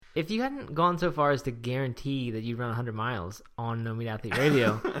If you hadn't gone so far as to guarantee that you'd run 100 miles on No Meat Athlete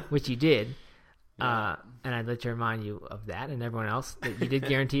Radio, which you did, and I'd like to remind you of that and everyone else that you did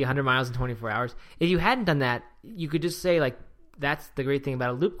guarantee 100 miles in 24 hours. If you hadn't done that, you could just say, like, that's the great thing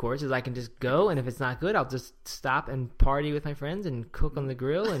about a loop course is I can just go, and if it's not good, I'll just stop and party with my friends and cook on the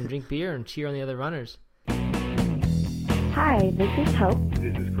grill and drink beer and cheer on the other runners. Hi, this is Hope.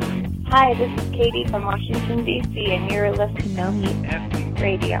 This is Kareem. Hi, this is Katie from Washington, D.C., and you're listening to No Meat Athlete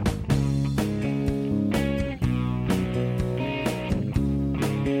Radio.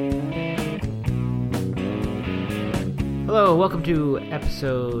 Hello, welcome to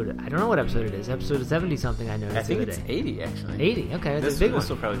episode, I don't know what episode it is, episode 70-something I noticed I think the other it's day. 80, actually. 80, okay, that's This a big will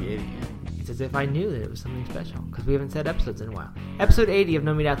one. probably be 80, yeah. It's as if I knew that it was something special, because we haven't said episodes in a while. Episode 80 of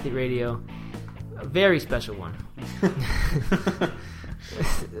No Meat Athlete Radio, a very special one.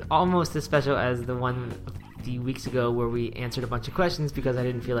 Almost as special as the one a few weeks ago where we answered a bunch of questions because I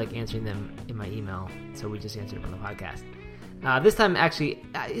didn't feel like answering them in my email, so we just answered them on the podcast. This time, actually,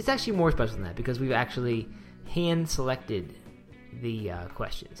 it's actually more special than that because we've actually hand-selected the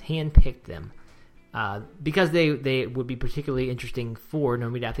questions, hand-picked them, because they would be particularly interesting for No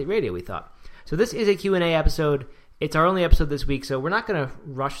Meat Athlete Radio, we thought. So this is a Q&A episode. It's our only episode this week, so we're not going to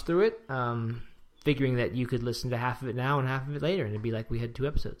rush through it, figuring that you could listen to half of it now and half of it later, and it'd be like we had 2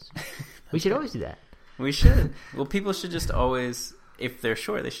 episodes. We should always do that. We should. Well, people should just always, if they're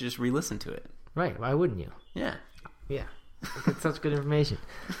short, they should just re-listen to it. Right, why wouldn't you? Yeah. Yeah, it's such good information.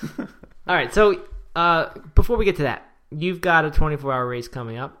 All right, so before we get to that, you've got a 24-hour race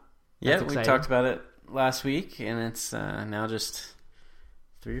coming up. Yeah, That's we exciting. talked about it last week, and it's now just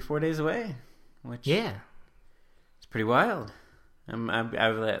 3 or 4 days away, which Yeah. is pretty wild.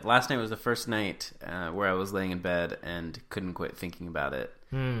 Last night was the first night where I was laying in bed and couldn't quit thinking about it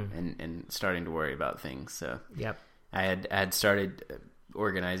and starting to worry about things. So Yep. I had started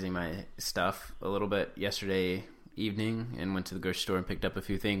organizing my stuff a little bit yesterday evening and went to the grocery store and picked up a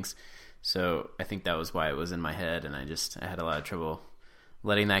few things. So I think that was why it was in my head, and I had a lot of trouble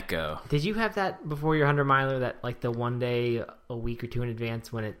letting that go. Did you have that before your 100-miler, that like the one day a week or 2 in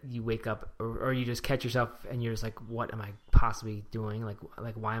advance when you wake up or you just catch yourself and you're just like, what am I possibly doing? Like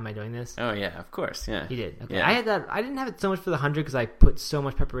why am I doing this? Oh yeah, of course, yeah. You did. Okay. Yeah. I had that. I didn't have it so much for the 100 because I put so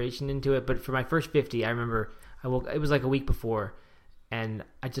much preparation into it. But for my first 50, I remember it was like a week before, and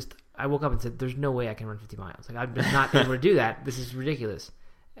I woke up and said, "There's no way I can run 50 miles. Like I'm just not able to do that. This is ridiculous."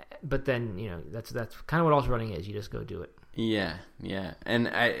 But then that's kind of what ultra running is. You just go do it. Yeah. And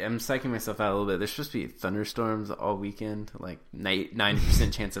I'm psyching myself out a little bit. There's supposed to be thunderstorms all weekend, like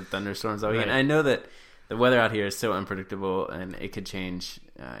 90% chance of thunderstorms all weekend. Right. I know that the weather out here is so unpredictable, and it could change,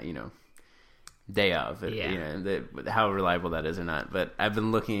 day of. How reliable that is or not. But I've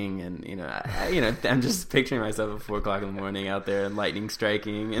been looking, and I'm just picturing myself at 4 o'clock in the morning out there and lightning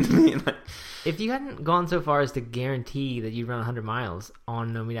striking, and being like, If you hadn't gone so far as to guarantee that you'd run 100 miles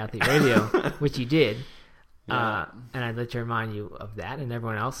on No Meat Athlete Radio, which you did, and I'd like to remind you of that and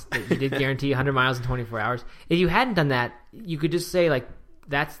everyone else that you did guarantee 100 miles in 24 hours. If you hadn't done that, you could just say, like,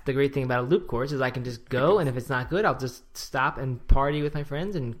 that's the great thing about a loop course is I can just go, and if it's not good, I'll just stop and party with my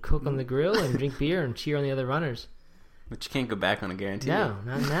friends and cook on the grill and drink beer and cheer on the other runners. but you can't go back on a guarantee. No,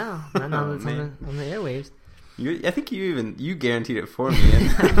 not now. Not Oh, on the man. airwaves. I think you guaranteed it for me.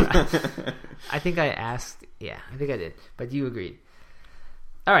 I think I asked. Yeah, I think I did. But you agreed.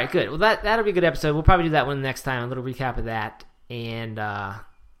 All right, good. Well, that'll be a good episode. We'll probably do that one next time. A little recap of that. And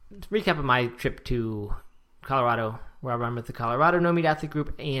recap of my trip to Colorado, where I run with the Colorado No Meat Athlete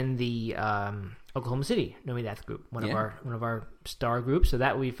Group and the Oklahoma City No Meat Athlete Group, one of our star groups. So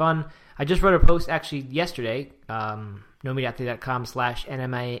that will be fun. I just wrote a post actually yesterday,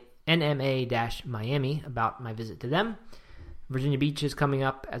 nomeatathlete.com/NMA-Miami about my visit to them. Virginia Beach is coming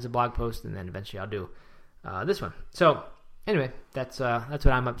up as a blog post, and then eventually I'll do this one. So anyway, that's what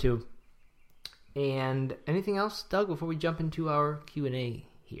I'm up to. And anything else, Doug, before we jump into our Q&A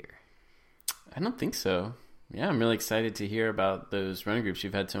here? I don't think so. Yeah, I'm really excited to hear about those running groups.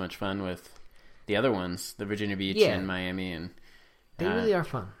 You've had so much fun with the other ones, the Virginia Beach and Miami, and They really are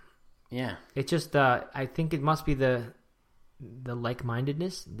fun. Yeah, It's just I think it must be the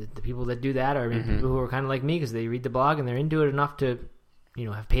like-mindedness. The people that do that are people who are kind of like me because they read the blog and they're into it enough to,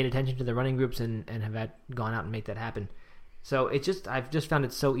 have paid attention to the running groups and have gone out and make that happen. So I've just found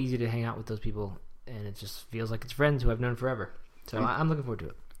it so easy to hang out with those people, and it just feels like it's friends who I've known forever. So I'm looking forward to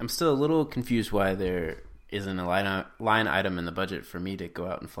it. I'm still a little confused why there isn't a line item in the budget for me to go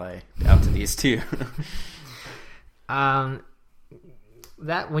out and fly out to these two.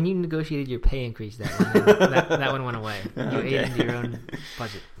 That when you negotiated your pay increase, that one went away. You ate into your own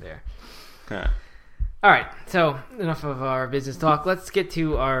budget there. Huh. All right, so enough of our business talk. Let's get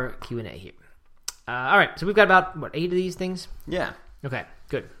to our Q&A here. All right, so we've got about, 8 of these things? Yeah. Okay,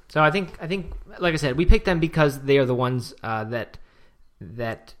 good. So I think, like I said, we picked them because they are the ones that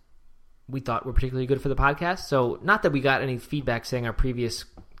we thought were particularly good for the podcast. So not that we got any feedback saying our previous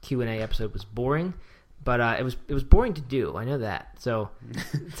Q&A episode was boring, but it was boring to do. I know that. So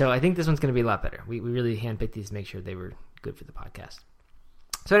I think this one's going to be a lot better. We really handpicked these to make sure they were good for the podcast.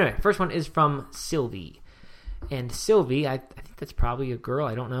 So anyway, first one is from Sylvie. And Sylvie, I think that's probably a girl,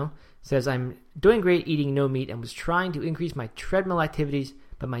 I don't know, says, I'm doing great eating no meat and was trying to increase my treadmill activities,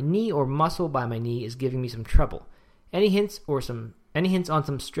 but my knee or muscle by my knee is giving me some trouble. Any hints on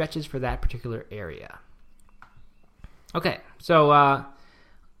some stretches for that particular area? Okay, so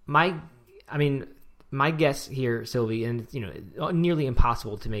my guess here, Sylvie, and it's nearly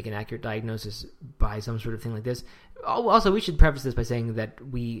impossible to make an accurate diagnosis by some sort of thing like this. Also, we should preface this by saying that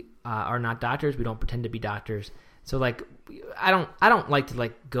we are not doctors. We don't pretend to be doctors. So, I don't like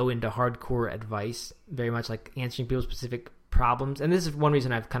to go into hardcore advice very much, like answering people's specific problems. And this is one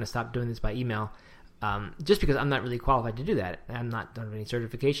reason I've kind of stopped doing this by email, just because I'm not really qualified to do that. I'm not done any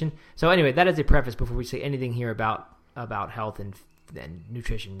certification. So anyway, that is a preface before we say anything here about health and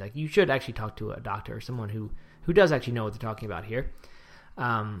nutrition. You should actually talk to a doctor or someone who does actually know what they're talking about here.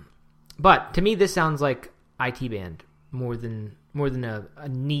 But to me, this sounds like IT band more than a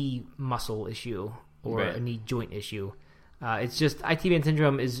knee muscle issue or right. a knee joint issue. It's just IT band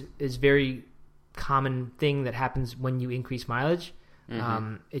syndrome is very common thing that happens when you increase mileage.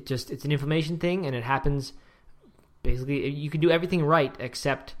 Mm-hmm. It's an inflammation thing, and it happens basically. You can do everything right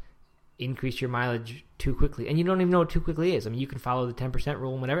except increase your mileage too quickly, and you don't even know what too quickly is. I mean, you can follow the 10%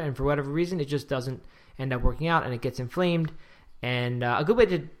 rule and whatever, and for whatever reason, it just doesn't end up working out, and it gets inflamed. And a good way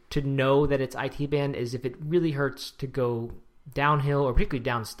to know that it's IT band is if it really hurts to go downhill or particularly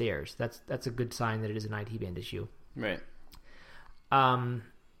downstairs. That's a good sign that it is an IT band issue. Right. I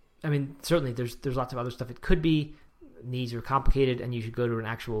mean, certainly there's lots of other stuff. It could be knees are complicated, and you should go to an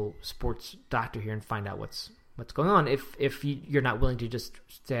actual sports doctor here and find out what's going on. If you're not willing to just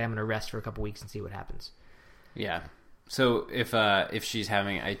say I'm going to rest for a couple weeks and see what happens. Yeah. So if she's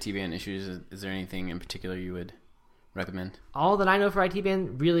having IT band issues, is there anything in particular you would recommend? All that I know for IT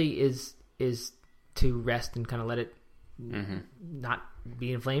band really is to rest and kind of let it not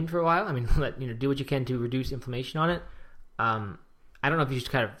be inflamed for a while. I mean, do what you can to reduce inflammation on it. I don't know if you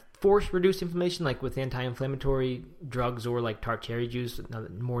should kind of force reduce inflammation like with anti-inflammatory drugs or like tart cherry juice, a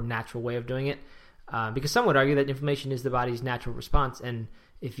more natural way of doing it. Because some would argue that inflammation is the body's natural response, and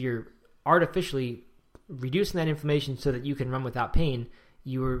if you're artificially reducing that inflammation so that you can run without pain,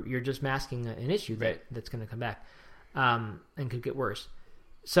 you're just masking an issue that's going to come back and could get worse.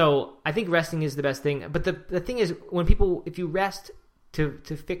 So I think resting is the best thing. But the thing is, if you rest to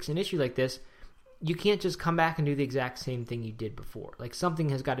fix an issue like this, you can't just come back and do the exact same thing you did before. Like something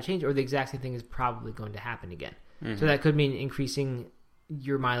has got to change, or the exact same thing is probably going to happen again. Mm-hmm. So that could mean increasing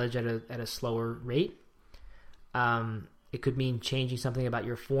your mileage at a slower rate. It could mean changing something about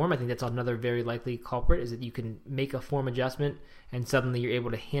your form. I think that's another very likely culprit, is that you can make a form adjustment and suddenly you're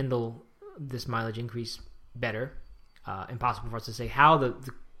able to handle this mileage increase better. Impossible for us to say how. The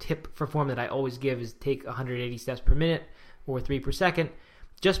tip for form that I always give is take 180 steps per minute or 3 per second,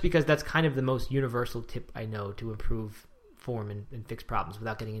 just because that's kind of the most universal tip I know to improve form and fix problems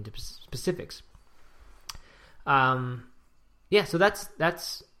without getting into specifics. Yeah, so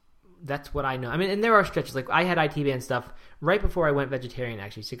that's what I know. I mean, and there are stretches. Like I had IT band stuff right before I went vegetarian,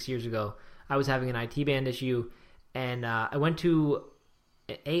 actually 6 years ago. I was having an IT band issue, and I went to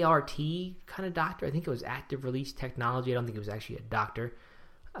an ART kind of doctor. I think it was active release technology. I don't think it was actually a doctor.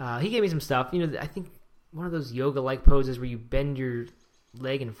 He gave me some stuff. I think one of those yoga-like poses where you bend your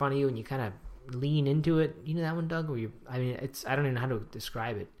leg in front of you and you kind of lean into it. You know that one, Doug? I don't even know how to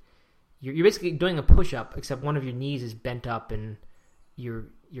describe it. You're basically doing a push-up, except one of your knees is bent up and your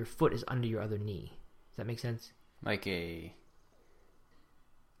foot is under your other knee. Does that make sense? Like a...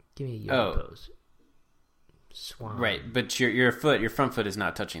 Give me a yoga pose. Swan. Right, but your front foot is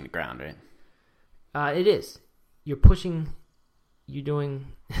not touching the ground, right? It is. You're pushing... You're doing...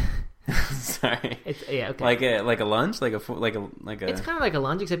 Sorry. Okay. Like a lunge, like a. It's kind of like a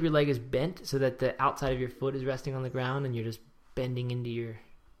lunge, except your leg is bent so that the outside of your foot is resting on the ground, and you're just bending into your.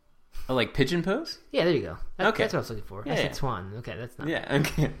 Oh, like pigeon pose? Yeah, there you go. Okay, that's what I was looking for. I said swan. Okay, that's not. Yeah.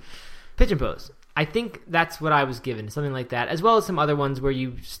 Okay. Pigeon pose. I think that's what I was given, something like that, as well as some other ones where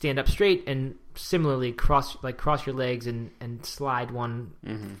you stand up straight and similarly cross your legs and slide one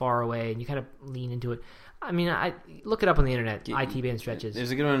far away, and you kind of lean into it. I mean, I look it up on the internet. IT band stretches.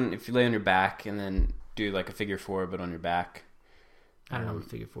 There's a good one if you lay on your back and then do like a figure 4, but on your back. I don't know what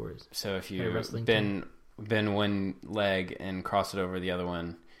figure 4 is. So if you bend bend one leg and cross it over the other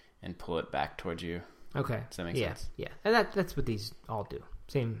one and pull it back towards you. Okay. Does that make sense? Yeah. And that's what these all do.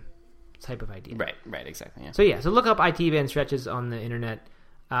 Same type of idea. Right, exactly. Yeah. So look up IT band stretches on the internet.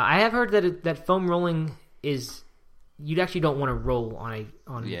 I have heard that foam rolling is, you actually don't want to roll on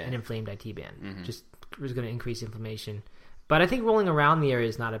an inflamed IT band. Mm-hmm. Just is going to increase inflammation. But I think rolling around the area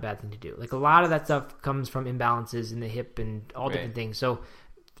is not a bad thing to do. Like, a lot of that stuff comes from imbalances in the hip and all different things. So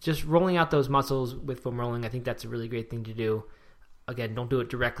just rolling out those muscles with foam rolling, I think that's a really great thing to do. Again, don't do it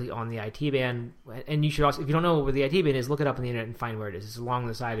directly on the IT band. And you should also, if you don't know where the IT band is, look it up on the internet and find where it is. It's along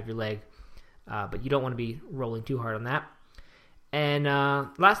the side of your leg. But you don't want to be rolling too hard on that. And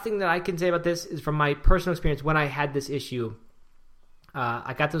last thing that I can say about this is from my personal experience when I had this issue.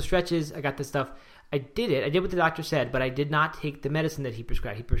 I got those stretches. I got this stuff. I did what the doctor said, but I did not take the medicine that he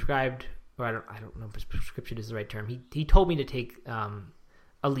prescribed. He prescribed, or I don't know if prescription is the right term. He told me to take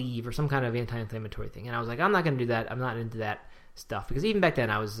Aleve or some kind of anti-inflammatory thing, and I was like, I'm not going to do that. I'm not into that stuff, because even back then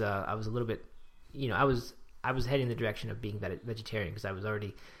I was a little bit, I was heading in the direction of being vegetarian, because I was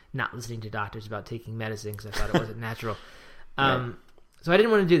already not listening to doctors about taking medicine because I thought it wasn't natural. So I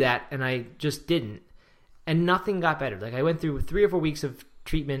didn't want to do that, and I just didn't, and nothing got better. Like, I went through 3 or 4 weeks of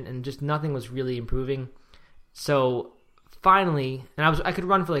treatment and just nothing was really improving. So finally, and I could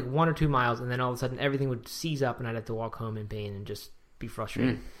run for like 1 or 2 miles, and then all of a sudden everything would seize up and I'd have to walk home in pain and just be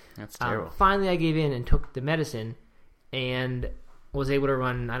frustrated. That's terrible. Finally I gave in and took the medicine and was able to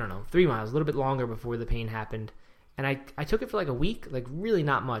run, 3 miles, a little bit longer before the pain happened. And I took it for like a week, like really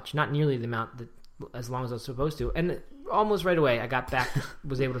not much, not nearly the amount that, as long as I was supposed to. And almost right away I got back,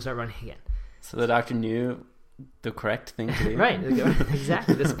 was able to start running again. So the doctor knew the correct thing to do? Right,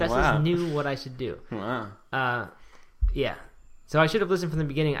 exactly. The specialist knew what I should do. Wow. Yeah. So I should have listened from the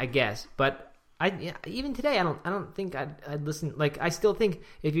beginning, I guess. But even today, I don't think I'd listen. Like, I still think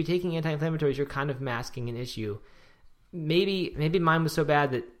if you're taking anti-inflammatories, you're kind of masking an issue. Maybe mine was so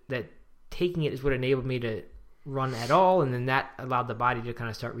bad that taking it is what enabled me to run at all, and then that allowed the body to kind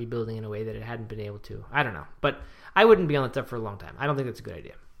of start rebuilding in a way that it hadn't been able to. I don't know, but I wouldn't be on that stuff for a long time. I don't think that's a good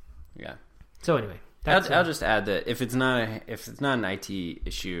idea. Yeah. So anyway. I'll just add that if it's not an IT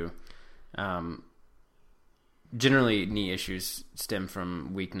issue, generally knee issues stem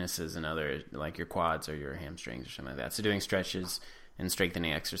from weaknesses in other, like your quads or your hamstrings or something like that. So doing stretches and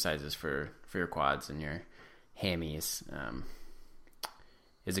strengthening exercises for your quads and your hammies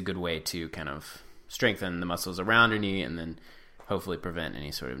is a good way to kind of strengthen the muscles around your knee and then hopefully prevent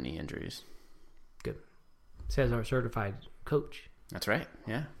any sort of knee injuries. Good. Says our certified coach. That's right,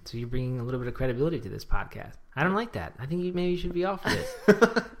 yeah. So you're bringing a little bit of credibility to this podcast. I don't like that. I think maybe you should be off of this.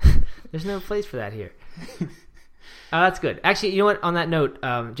 There's no place for that here. That's good. Actually, you know what? On that note,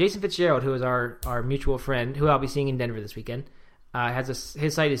 Jason Fitzgerald, who is our mutual friend, who I'll be seeing in Denver this weekend,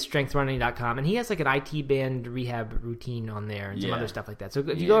 his site is strengthrunning.com, and he has like an IT band rehab routine on there and some other stuff like that. So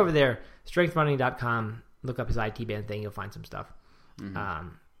if you go over there, strengthrunning.com, look up his IT band thing, you'll find some stuff. Mm-hmm.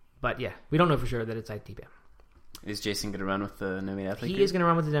 But yeah, we don't know for sure that it's IT band. Is Jason going to run with the No Meat Athlete group? He is going to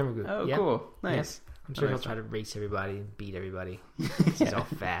run with the Denver group. Oh, cool. Nice. Yep. I'm sure he'll try to race everybody and beat everybody. He's all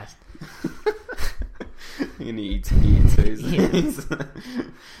fast. You're going to eat some meat, so he's...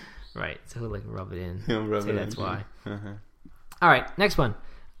 Right. So he'll like rub it in. He'll rub it that's in. why. Uh-huh. All right. Next one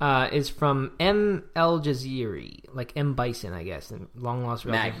is from M. El Jaziri. Like M. Bison, I guess. Long lost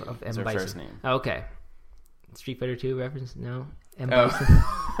relative of M. Bison. First name. Oh, okay. Street Fighter 2 reference? No? M. Bison.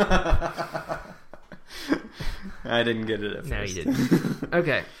 I didn't get it at first. No, you didn't.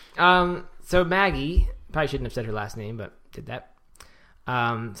 Okay. So Maggie, probably shouldn't have said her last name, but did that.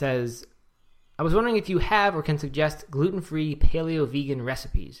 Says, I was wondering if you have or can suggest gluten-free paleo-vegan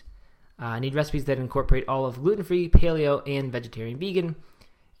recipes. I need recipes that incorporate all of gluten-free, paleo, and vegetarian vegan.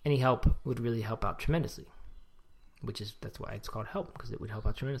 Any help would really help out tremendously. That's why it's called help, because it would help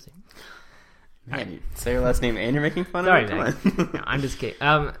out tremendously. Man, you say your last name and you're making fun Sorry, of it? Maggie. No, I'm just kidding.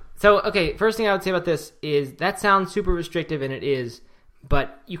 Okay, first thing I would say about this is that sounds super restrictive, and it is,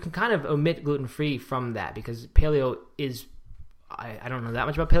 but you can kind of omit gluten-free from that, because paleo is, I don't know that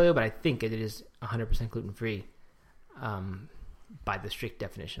much about paleo, but I think it is 100% gluten-free by the strict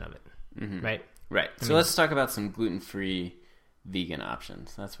definition of it, right? Right. So let's talk about some gluten-free vegan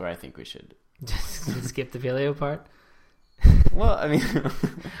options. That's where I think we should. Just skip the paleo part? Well, I mean...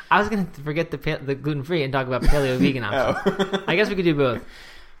 I was going to forget the gluten-free and talk about paleo-vegan options. Oh. I guess we could do both.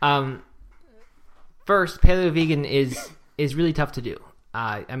 First, paleo-vegan is really tough to do.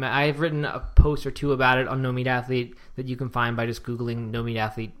 I've written a post or two about it on No Meat Athlete that you can find by just Googling No Meat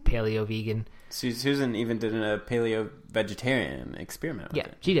Athlete paleo-vegan. Susan even did a paleo-vegetarian experiment with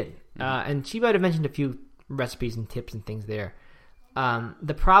it. She did. And she might have mentioned a few recipes and tips and things there.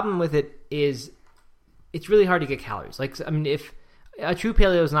 The problem with it is it's really hard to get calories. Like, I mean, if a true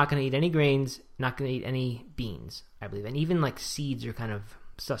paleo is not going to eat any grains, not going to eat any beans, I believe, and even like seeds are kind of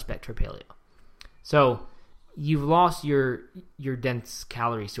suspect for paleo. So you've lost your dense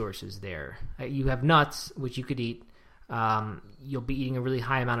calorie sources there. You have nuts, which you could eat. You'll be eating a really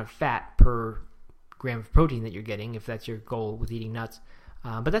high amount of fat per gram of protein that you're getting, if that's your goal with eating nuts.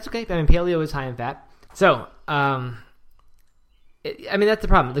 But that's okay. I mean, paleo is high in fat. So, I mean, that's the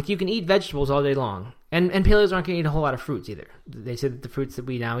problem. Like, you can eat vegetables all day long, and paleos aren't going to eat a whole lot of fruits either. They say that the fruits that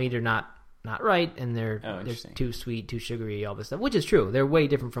we now eat are not right, and they're too sweet, too sugary, all this stuff, which is true. They're way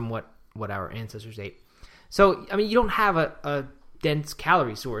different from what our ancestors ate. So, I mean, you don't have a dense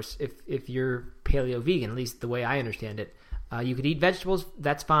calorie source if you're paleo vegan, at least the way I understand it. You could eat vegetables,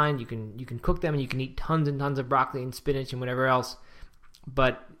 that's fine. You can cook them, and you can eat tons and tons of broccoli and spinach and whatever else.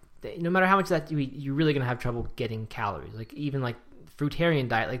 But no matter how much of that you eat, you're really going to have trouble getting calories. Like, even like fruitarian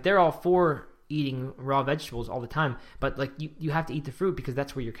diet, like they're all for eating raw vegetables all the time, but like you have to eat the fruit because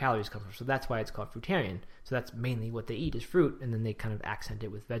that's where your calories come from. So that's why it's called fruitarian. So that's mainly what they eat is fruit, and then they kind of accent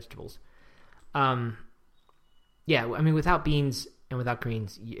it with vegetables. Yeah, I mean, without beans and without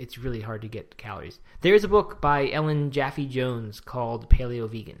greens, it's really hard to get calories. There is a book by Ellen Jaffe Jones called Paleo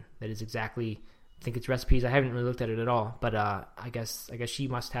Vegan that is exactly, I think it's recipes. I haven't really looked at it at all, but I guess she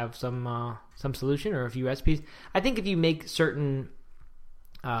must have some solution or a few recipes. I think if you make certain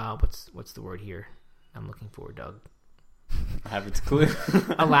what's the word here I'm looking for, Doug? I have its clue.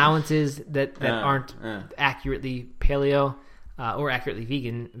 Allowances that aren't accurately paleo or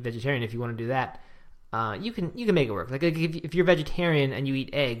accurately vegetarian, if you want to do that. You can make it work. Like if you're vegetarian and you eat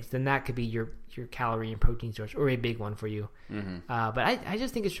eggs, then that could be your calorie and protein source, or a big one for you. Mm-hmm. But I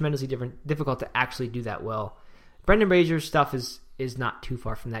just think it's tremendously difficult to actually do that well. Brendan Brazier's stuff is not too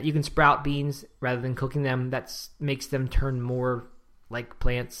far from that. You can sprout beans rather than cooking them. That makes them turn more like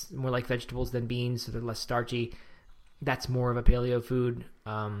plants, more like vegetables than beans, so they're less starchy. That's more of a paleo food.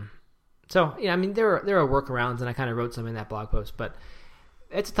 So yeah, I mean there are workarounds, and I kind of wrote some in that blog post, but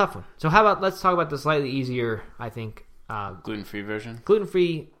it's a tough one. So how about let's talk about the slightly easier, I think, gluten-free version.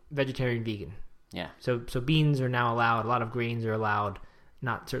 Gluten-free, vegetarian, vegan. Yeah. So beans are now allowed. A lot of grains are allowed.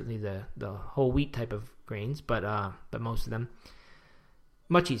 Not certainly the whole wheat type of grains, but most of them.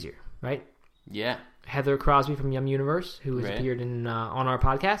 Much easier, right? Yeah. Heather Crosby from Yum Universe, who has appeared in on our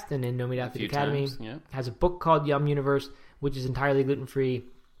podcast and in No Meat Athlete Academy, has a book called Yum Universe, which is entirely gluten-free.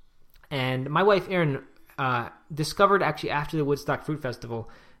 And my wife, Erin, discovered actually after the Woodstock Fruit Festival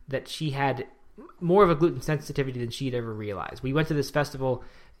that she had more of a gluten sensitivity than she'd ever realized. We went to this festival,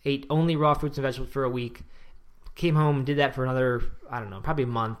 ate only raw fruits and vegetables for a week, came home, did that for another, I don't know, probably a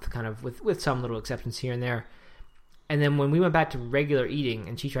month, kind of with some little exceptions here and there. And then when we went back to regular eating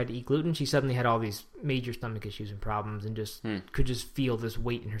and she tried to eat gluten, she suddenly had all these major stomach issues and problems, and just could just feel this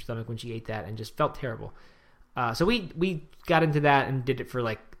weight in her stomach when she ate that, and just felt terrible. So we got into that and did it for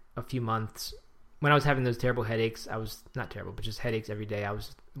like a few months. When I was having those terrible headaches, I was not terrible, but just headaches every day. I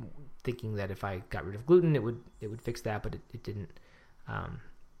was thinking that if I got rid of gluten, it would fix that, but it didn't.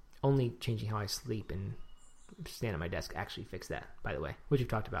 Only changing how I sleep and stand at my desk actually fixed that, by the way, which we've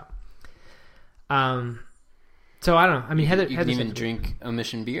talked about. So I don't know. I mean, Heather can even drink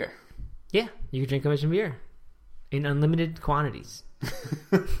Omission beer. Yeah, you can drink Omission beer in unlimited quantities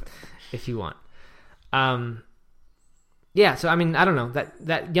if you want. Yeah, so I mean, I don't know.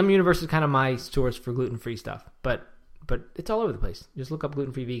 That Yum Universe is kind of my source for gluten-free stuff, but it's all over the place. Just look up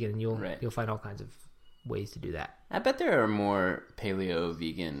gluten-free vegan, and you'll find all kinds of ways to do that. I bet there are more paleo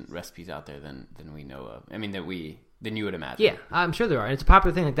vegan recipes out there than we know of. I mean, than you would imagine. Yeah, I'm sure there are. And it's a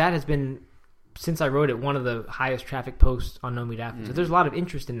popular thing. Like, that has been, since I wrote it, one of the highest traffic posts on No Meat Athlete. So there's a lot of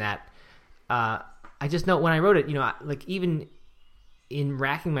interest in that. I just know when I wrote it, like even in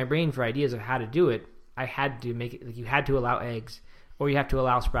racking my brain for ideas of how to do it, I had to make it like you had to allow eggs or you have to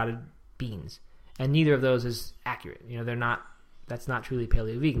allow sprouted beans, and neither of those is accurate. They're not. That's not truly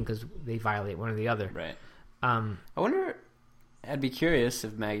paleo vegan because they violate one or the other. Right. I wonder. I'd be curious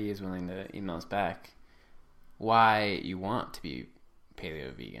if Maggie is willing to email us back why you want to be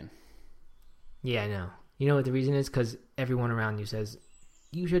paleo vegan. Yeah, I know. You know what the reason is? Because everyone around you says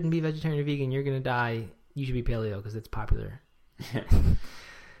you shouldn't be vegetarian or vegan. You're gonna die. You should be paleo because it's popular.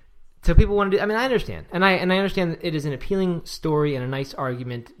 So people want to do. I mean, I understand, and I understand that it is an appealing story and a nice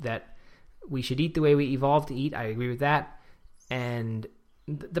argument that we should eat the way we evolved to eat. I agree with that. And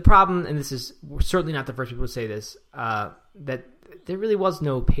the problem, and this is certainly not the first people to say this, that there really was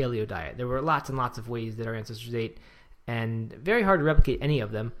no paleo diet. There were lots and lots of ways that our ancestors ate, and very hard to replicate any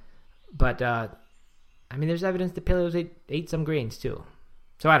of them. But I mean, there's evidence that paleos ate some grains too.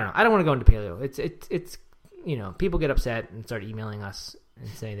 So I don't know. I don't want to go into paleo. It's people get upset and start emailing us and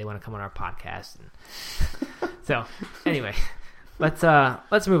saying they want to come on our podcast. And so anyway, let's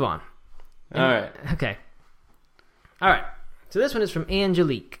move on. All right. Okay. All right. So this one is from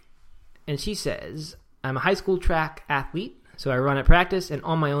Angelique, and she says, "I'm a high school track athlete, so I run at practice and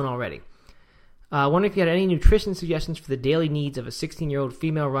on my own already. Wondering if you had any nutrition suggestions for the daily needs of a 16-year-old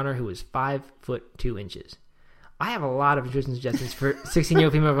female runner who is 5'2". I have a lot of nutrition suggestions for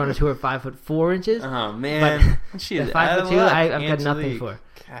 16-year-old female runners who are 5'4". Oh man, she is 5'2". I've got nothing for.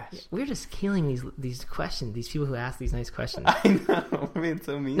 Gosh. We're just killing these questions. These people who ask these nice questions. I know. I'm being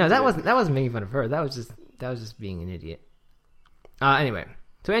so mean. No, that wasn't making fun of her. That was just being an idiot. Anyway,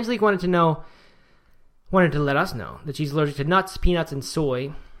 so Angelique wanted to let us know that she's allergic to nuts, peanuts, and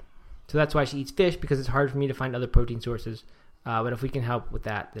soy. So that's why she eats fish, because it's hard for me to find other protein sources. But if we can help with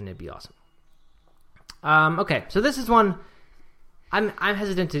that, then it'd be awesome. Okay, so this is one I'm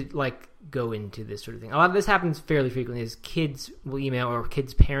hesitant to go into this sort of thing. A lot of this happens fairly frequently. Is kids will email, or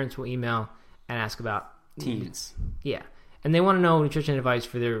kids' parents will email and ask about teens. Yeah, and they want to know nutrition advice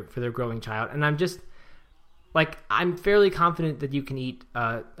for their growing child. And I'm just I'm fairly confident that you can eat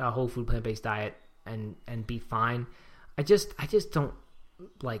a whole food plant-based diet and be fine. I just don't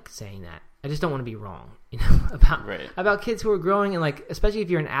like saying that. I just don't want to be wrong, about kids who are growing, and especially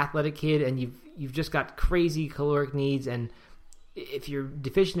if you're an athletic kid and you've just got crazy caloric needs, and if you're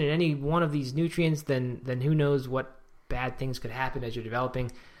deficient in any one of these nutrients, then who knows what bad things could happen as you're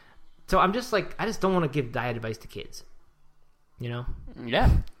developing. So I'm just I just don't want to give diet advice to kids. Yeah,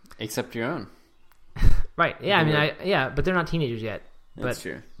 except your own. Right. Yeah. I mean, but they're not teenagers yet. That's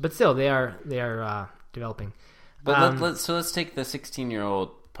true. But still, they are developing. But let's take the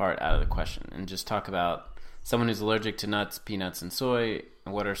 16-year-old part out of the question and just talk about someone who's allergic to nuts, peanuts, and soy.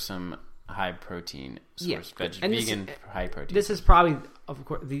 What are some high protein source, vegan high protein? This is probably, of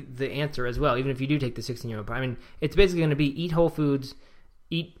course, the answer as well. Even if you do take the 16-year-old part, I mean, it's basically going to be eat whole foods,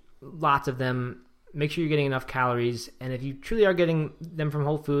 eat lots of them. Make sure you're getting enough calories, and if you truly are getting them from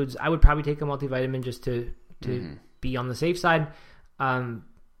whole foods, I would probably take a multivitamin just to be on the safe side.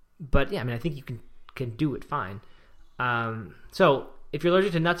 But yeah, I mean, I think you can do it fine. So if you're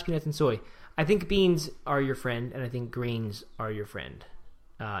allergic to nuts, peanuts, and soy, I think beans are your friend, and I think grains are your friend.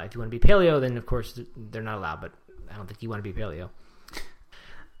 If you want to be paleo, then of course they're not allowed, but I don't think you want to be paleo.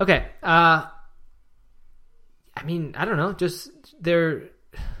 Okay. I mean, I don't know. Just they're.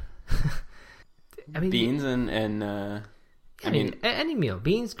 I mean, beans and any meal,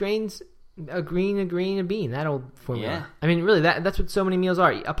 beans, grains, a green, a bean, that old formula. Yeah. I mean, really, that's what so many meals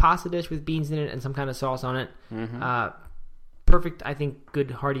are. A pasta dish with beans in it and some kind of sauce on it. Mm-hmm. Perfect, I think,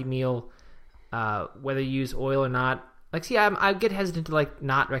 good hearty meal, whether you use oil or not. I get hesitant to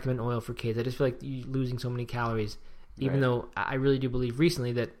not recommend oil for kids. I just feel like you're losing so many calories, even though I really do believe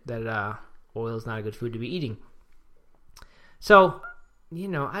recently that oil is not a good food to be eating. So, I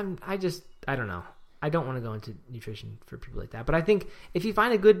don't know. I don't want to go into nutrition for people like that. But I think if you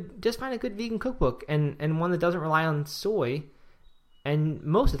find a good vegan cookbook and one that doesn't rely on soy, and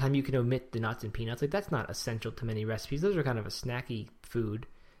most of the time you can omit the nuts and peanuts. That's not essential to many recipes. Those are kind of a snacky food.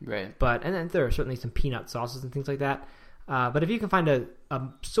 Right. And then there are certainly some peanut sauces and things like that. But if you can find a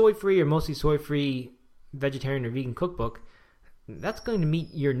soy-free or mostly soy-free vegetarian or vegan cookbook, that's going to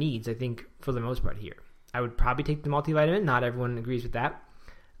meet your needs, I think, for the most part here. I would probably take the multivitamin. Not everyone agrees with that.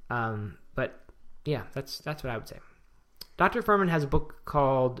 But yeah, that's what I would say. Dr. Furman has a book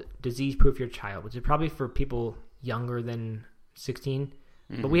called Disease Proof Your Child, which is probably for people younger than 16.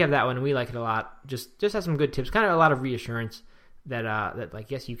 Mm-hmm. But we have that one and we like it a lot. Just has some good tips, kind of a lot of reassurance that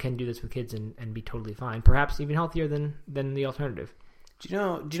yes, you can do this with kids and be totally fine. Perhaps even healthier than the alternative. Do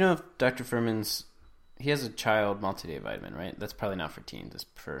you know if Dr. Furman's he has a child multi-day vitamin, right? That's probably not for teens. It's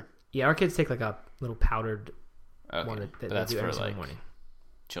for our kids take a little powdered one that that's they do for every single morning.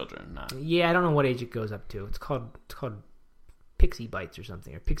 Children, not. Yeah, I don't know what age it goes up to. It's called Pixie Bites or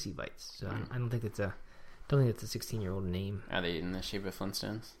something, or Pixie Bites. So I don't think it's a 16-year-old name. Are they in the shape of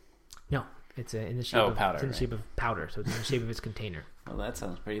Flintstones? No, it's in the shape of powder. It's in the shape of powder, so it's in the shape of its container. Well, that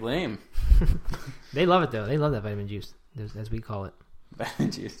sounds pretty lame. They love it though. They love that vitamin juice, as we call it.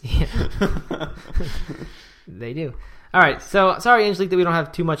 Vitamin juice. Yeah. They do. All right. So sorry, Angelique, that we don't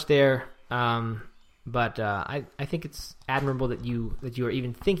have too much there. But I think it's admirable that you are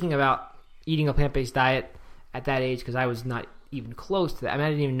even thinking about eating a plant-based diet at that age, because I was not even close to that. I mean, I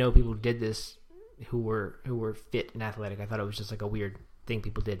didn't even know people did this who were fit and athletic. I thought it was just a weird thing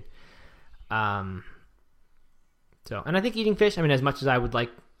people did. And I think eating fish, I mean, as much as I would like,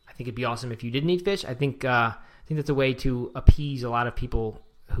 I think it'd be awesome if you didn't eat fish. I think that's a way to appease a lot of people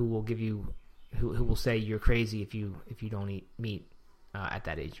who will give you who will say you're crazy if you don't eat meat at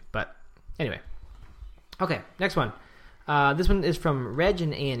that age. But anyway. Okay, next one. This one is from Reg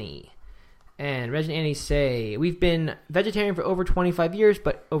and Annie. And Reg and Annie say, we've been vegetarian for over 25 years,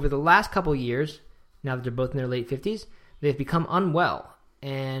 but over the last couple years, now that they're both in their late 50s, they've become unwell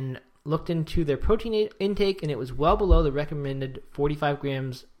and looked into their protein intake, and it was well below the recommended 45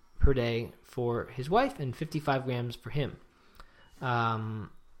 grams per day for his wife and 55 grams for him. On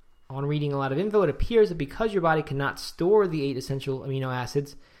reading a lot of info, it appears that because your body cannot store the 8 essential amino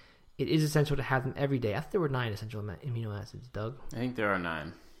acids, it is essential to have them every day. I thought there were 9 essential amino acids, Doug. I think there are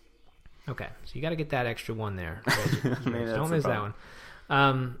 9. Okay, so you got to get that extra one there. Don't miss that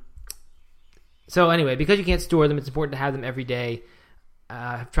one. So anyway, because you can't store them, it's important to have them every day.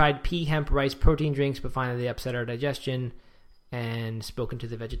 I've tried pea, hemp, rice protein drinks, but find that they upset our digestion. And spoken to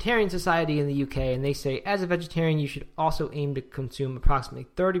the Vegetarian Society in the UK, and they say, as a vegetarian, you should also aim to consume approximately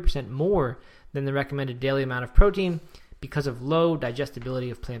 30% more than the recommended daily amount of protein because of low digestibility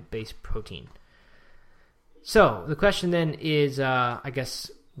of plant-based protein. So the question then is, I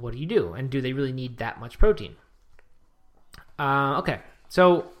guess, what do you do? And do they really need that much protein? Okay,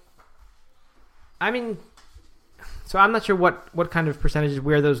 so I'm not sure what kind of percentages,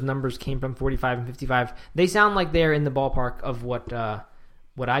 where those numbers came from, 45 and 55. They sound like they're in the ballpark of what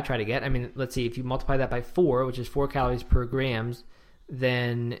I try to get. I mean, let's see, if you multiply that by 4, which is 4 calories per grams,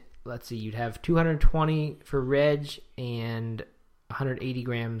 then let's see, you'd have 220 for Reg and 180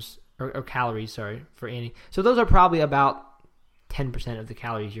 grams or calories, sorry, for Annie. So those are probably about 10% of the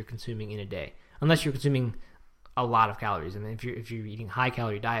calories you're consuming in a day, unless you're consuming a lot of calories. I mean, if you're eating high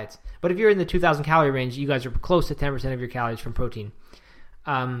calorie diets, but if you're in the 2,000 calorie range, you guys are close to 10% of your calories from protein.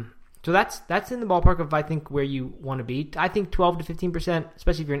 So that's in the ballpark of, I think, where you want to be. I think 12 to 15%,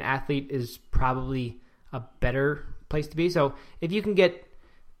 especially if you're an athlete, is probably a better place to be. So if you can get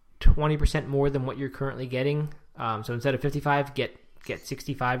 20% more than what you're currently getting, so instead of 55, get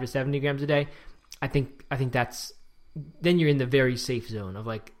 65 to 70 grams a day, I think that's, then you're in the very safe zone of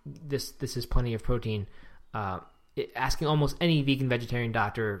like, this is plenty of protein. Asking almost any vegan vegetarian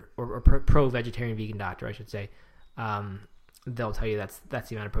doctor or pro-vegetarian vegan doctor, I should say, they'll tell you that's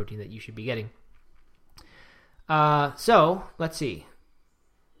the amount of protein that you should be getting. So let's see.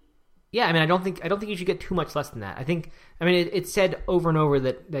 Yeah, I mean, I don't think you should get too much less than that. It's said over and over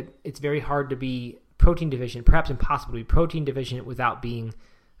that it's very hard to be protein deficient, perhaps impossible to be protein deficient without being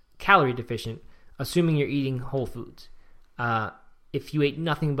calorie deficient, assuming you're eating whole foods. If you ate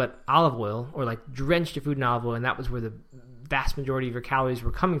nothing but olive oil, or like drenched your food in olive oil, and that was where the vast majority of your calories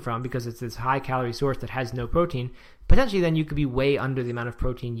were coming from because it's this high calorie source that has no protein, potentially then you could be way under the amount of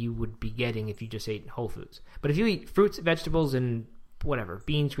protein you would be getting if you just ate whole foods. But if you eat fruits, vegetables, and whatever,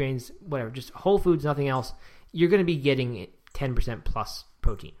 beans, grains, whatever, just whole foods, nothing else, you're going to be getting 10% plus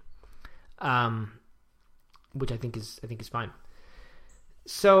protein, which I think is fine.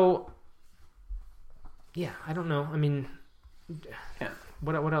 So, yeah, I don't know. I mean, yeah.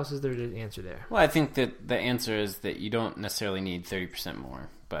 What else is there to answer there? Well, I think that the answer is that you don't necessarily need 30% more,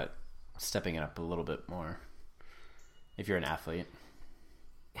 but stepping it up a little bit more, if you're an athlete,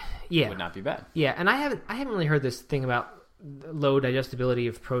 would not be bad. Yeah, and I haven't really heard this thing about low digestibility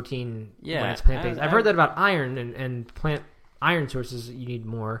of protein when it's plant-based. I've heard that about iron and plant iron sources. You need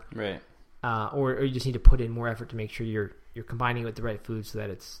more, right? Or you just need to put in more effort to make sure you're combining it with the right food so that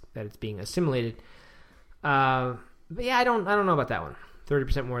it's being assimilated. But yeah, I don't know about that one.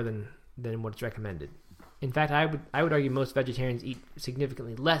 30% more than what's recommended. In fact, I would argue most vegetarians eat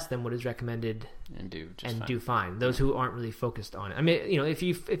significantly less than what is recommended and do fine. Those who aren't really focused on it. I mean, if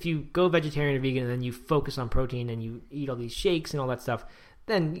you go vegetarian or vegan and then you focus on protein and you eat all these shakes and all that stuff,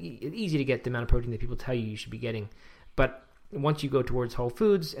 then it's easy to get the amount of protein that people tell you should be getting. But once you go towards whole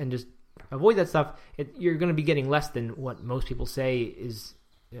foods and just avoid that stuff, you're going to be getting less than what most people say is.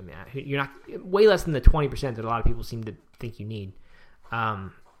 I mean, you're not way less than the 20% that a lot of people seem to think you need,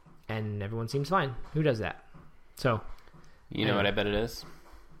 and everyone seems fine. Who does that? So, you know what I bet it is?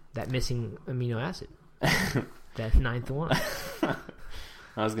 That missing amino acid, that 9th one.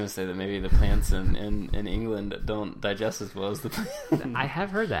 I was going to say that maybe the plants in England don't digest as well as the plants. I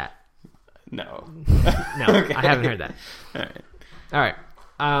have heard that. No, okay. I haven't heard that. All right.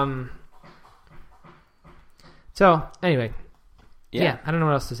 So anyway. Yeah, I don't know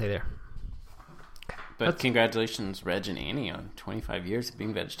what else to say there. But congratulations, Reg and Annie, on 25 years of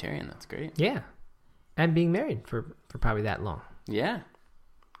being vegetarian. That's great. Yeah. And being married for probably that long. Yeah.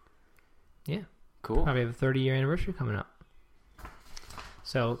 Yeah. Cool. Probably have a 30-year anniversary coming up.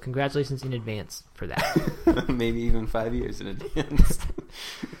 So congratulations in advance for that. Maybe even 5 years in advance.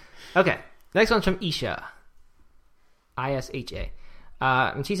 Okay. Next one's from Isha. I-S-H-A.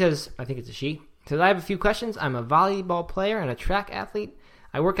 And she says, I think it's a she. Says, I have a few questions. I'm a volleyball player and a track athlete.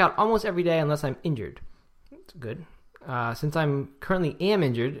 I work out almost every day unless I'm injured. That's good. Since I'm currently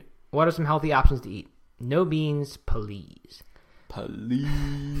injured, what are some healthy options to eat? No beans, please.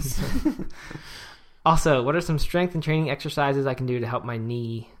 Please. Also, what are some strength and training exercises I can do to help my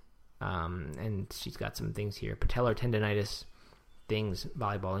knee? And she's got some things here. Patellar tendonitis things,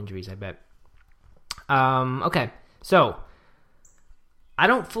 volleyball injuries, I bet. Okay, so I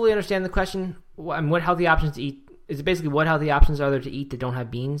don't fully understand the question. What healthy options to eat? Is it basically what healthy options are there to eat that don't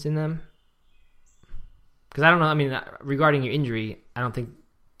have beans in them? Because I don't know. I mean, regarding your injury, I don't think...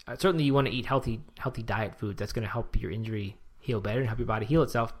 certainly you want to eat healthy diet food. That's going to help your injury heal better and help your body heal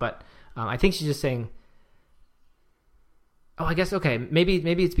itself. But I think she's just saying... Oh, I guess, okay, maybe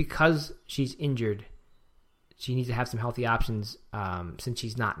it's because she's injured. She needs to have some healthy options since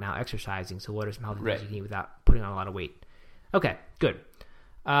she's not now exercising. So what are some healthy things you can eat without putting on a lot of weight? Okay, good.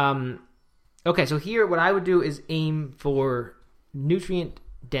 Okay, so here what I would do is aim for nutrient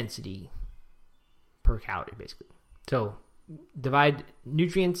density per calorie, basically. So divide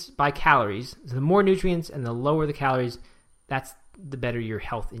nutrients by calories. So the more nutrients and the lower the calories, that's the better your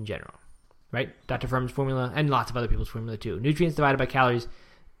health in general, right? Dr. Furman's formula and lots of other people's formula too. Nutrients divided by calories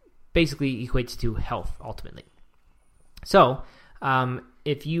basically equates to health ultimately. So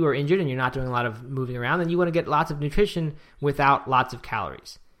if you are injured and you're not doing a lot of moving around, then you want to get lots of nutrition without lots of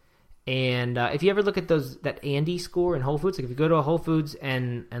calories. And if you ever look at that Andy score in Whole Foods, like if you go to a Whole Foods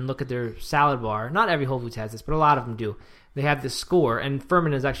and look at their salad bar, not every Whole Foods has this, but a lot of them do. They have this score, and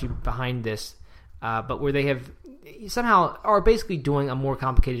Furman is actually behind this, but where they have somehow are basically doing a more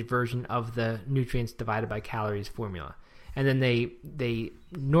complicated version of the nutrients divided by calories formula. And then they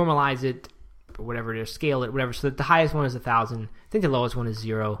normalize it, or whatever it is, scale it, whatever, so that the highest one is 1,000. I think the lowest one is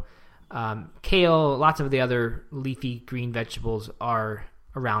 0. Kale, lots of the other leafy green vegetables are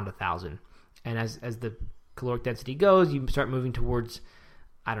around 1,000. And as the caloric density goes, you start moving towards,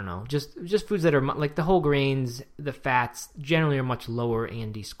 I don't know, just foods that are like the whole grains, the fats generally are much lower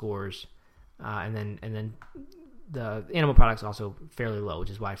Andy scores, and then the animal products also fairly low, which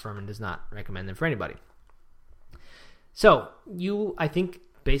is why Furman does not recommend them for anybody. So you, I think,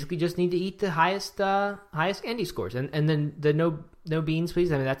 basically just need to eat the highest Andy scores, and then the no beans, please.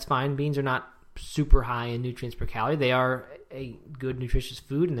 I mean, that's fine. Beans are not super high in nutrients per calorie. They are a good nutritious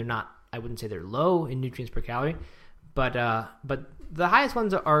food, and they're not, I wouldn't say they're low in nutrients per calorie, but the highest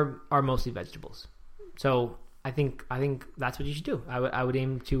ones are mostly vegetables. So I think that's what you should do. I would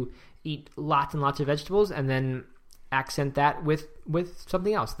aim to eat lots and lots of vegetables, and then accent that with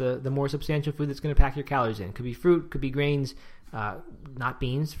something else. The more substantial food that's going to pack your calories in. Could be fruit, could be grains, not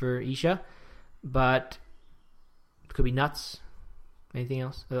beans for Isha, but it could be nuts. Anything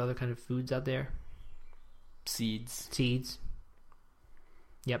else? Are there other kind of foods out there? Seeds.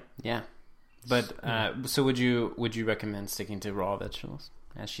 Yep. Yeah. But so would you recommend sticking to raw vegetables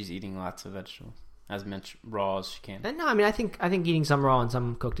as she's eating lots of vegetables, as much raw as she can? No, I mean I think eating some raw and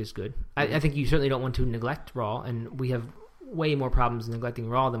some cooked is good. I think you certainly don't want to neglect raw, and we have way more problems neglecting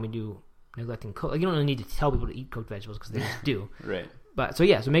raw than we do neglecting cooked. Like, you don't really need to tell people to eat cooked vegetables because they just do. Right. But so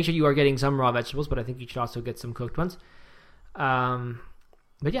make sure you are getting some raw vegetables, but I think you should also get some cooked ones.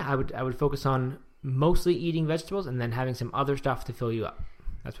 But yeah, I would focus on mostly eating vegetables and then having some other stuff to fill you up.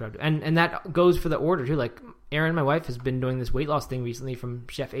 That's what I do. And that goes for the order too. Like Erin, my wife, has been doing this weight loss thing recently from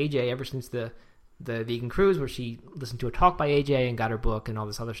Chef AJ ever since the vegan cruise, where she listened to a talk by AJ and got her book and all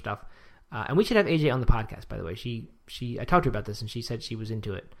this other stuff. And we should have AJ on the podcast, by the way. I talked to her about this and she said she was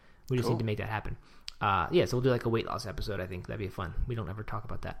into it. We just need to make that happen. So we'll do like a weight loss episode. I think that'd be fun. We don't ever talk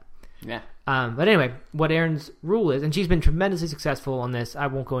about that. Yeah. But anyway, what Erin's rule is, and she's been tremendously successful on this. I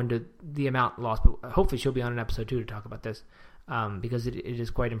won't go into the amount lost, but hopefully she'll be on an episode too to talk about this, because it is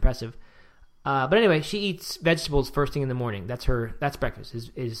quite impressive. But anyway, she eats vegetables first thing in the morning. That's breakfast.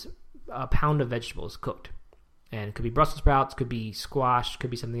 Is a pound of vegetables cooked, and it could be Brussels sprouts, could be squash, could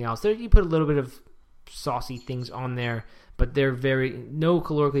be something else. There you put a little bit of saucy things on there, but they're no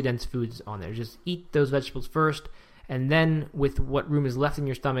calorically dense foods on there. Just eat those vegetables first. And then with what room is left in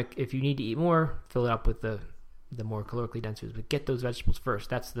your stomach, if you need to eat more, fill it up with the more calorically dense foods. But get those vegetables first.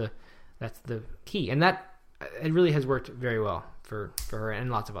 That's the key. And that it really has worked very well for her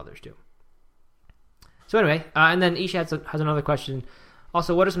and lots of others too. So anyway, and then Isha has another question.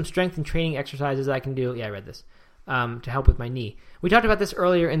 Also, what are some strength and training exercises I can do? Yeah, I read this. To help with my knee. We talked about this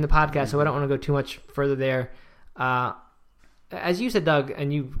earlier in the podcast, so I don't want to go too much further there. As you said, Doug,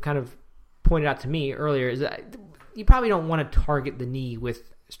 and you kind of pointed out to me earlier, is that you probably don't want to target the knee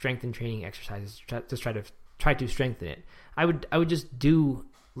with strength and training exercises to try to strengthen it. I would just do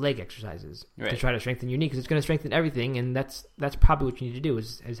leg exercises to try to strengthen your knee, because it's going to strengthen everything, and that's probably what you need to do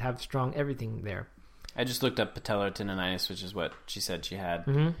is have strong everything there. I just looked up patellar tendonitis, which is what she said she had,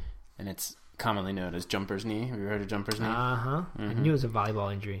 mm-hmm. and it's commonly known as jumper's knee. Have you heard of jumper's knee? I knew it was a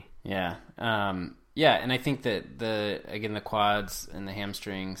volleyball injury. Yeah. And I think that the quads and the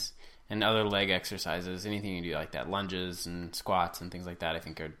hamstrings and other leg exercises, anything you do like that, lunges and squats and things like that, I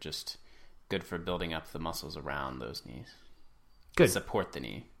think are just good for building up the muscles around those knees. Good. Support the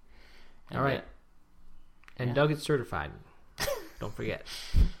knee. And all right. And Doug is certified. Don't forget.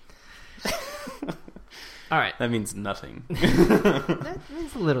 All right. That means nothing. That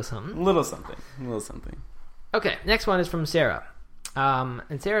means a little something. A little something. Okay, next one is from Sarah.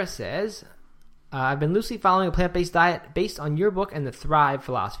 And Sarah says, I've been loosely following a plant-based diet based on your book and the Thrive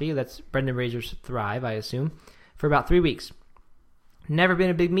philosophy. That's Brendan Razor's Thrive, I assume, for about 3 weeks. Never been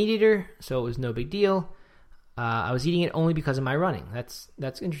a big meat eater, so it was no big deal. I was eating it only because of my running. That's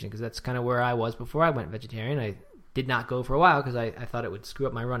interesting because that's kind of where I was before I went vegetarian. I did not go for a while because I thought it would screw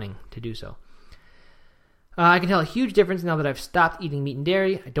up my running to do so. I can tell a huge difference now that I've stopped eating meat and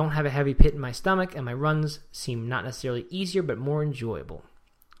dairy. I don't have a heavy pit in my stomach, and my runs seem not necessarily easier, but more enjoyable.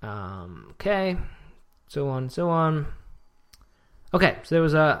 Okay, so on. Okay, so there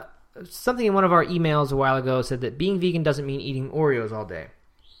was something in one of our emails a while ago said that being vegan doesn't mean eating Oreos all day.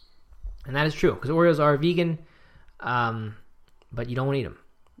 And that is true, because Oreos are vegan, but you don't want to eat them.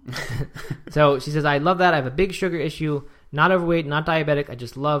 So she says, I love that. I have a big sugar issue, not overweight, not diabetic. I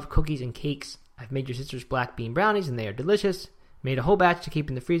just love cookies and cakes. I've made your sister's black bean brownies, and they are delicious. Made a whole batch to keep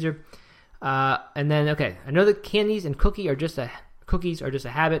in the freezer. And then, okay, I know that candies and cookies are just a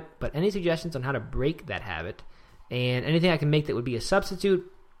habit, but any suggestions on how to break that habit? And anything I can make that would be a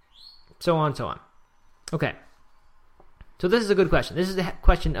substitute? So on, so on. Okay. So this is a good question. This is a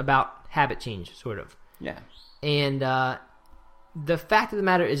question about habit change, sort of. Yeah. And the fact of the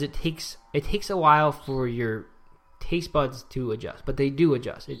matter is it takes a while for your taste buds to adjust, but they do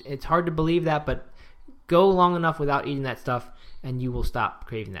adjust. It's hard to believe that, but go long enough without eating that stuff and you will stop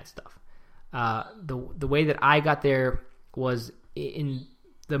craving that stuff. The way that I got there was in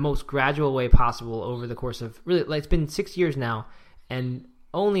the most gradual way possible over the course of really, like, it's been 6 years now, and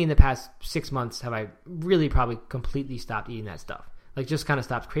only in the past 6 months have I really probably completely stopped eating that stuff. Like, just kind of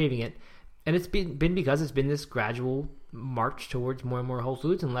stopped craving it. And it's been because it's been this gradual march towards more and more whole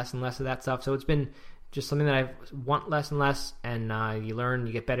foods and less of that stuff. So it's been just something that I want less and less, and you learn,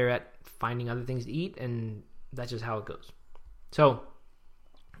 you get better at finding other things to eat, and that's just how it goes. So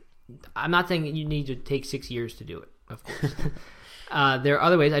I'm not saying that you need to take 6 years to do it, of course. There are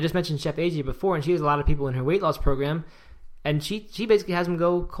other ways. I just mentioned Chef Asia before, and she has a lot of people in her weight loss program, and she basically has them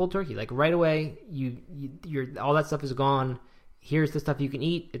go cold turkey. Like, right away, you're all that stuff is gone. Here's the stuff you can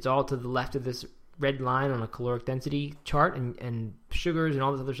eat. It's all to the left of this red line on a caloric density chart, and sugars and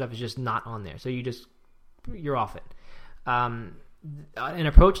all this other stuff is just not on there. So you're off it. An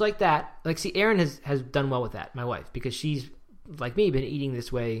approach like that, like, see, Erin has done well with that, my wife, because she's, like me, been eating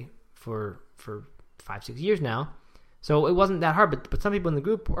this way for 5-6 years now. So it wasn't that hard, but some people in the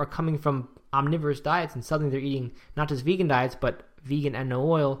group are coming from omnivorous diets, and suddenly they're eating not just vegan diets, but vegan and no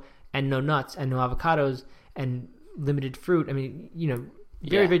oil and no nuts and no avocados and limited fruit. I mean,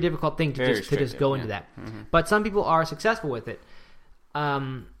 very, very difficult thing to just go into that. Mm-hmm. But some people are successful with it.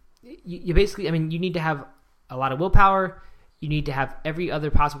 You basically, I mean, you need to have a lot of willpower. You need to have every other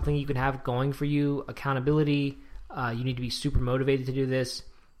possible thing you can have going for you. Accountability. You need to be super motivated to do this.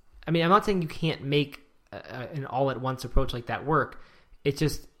 I mean, I'm not saying you can't make an all-at-once approach like that work. It's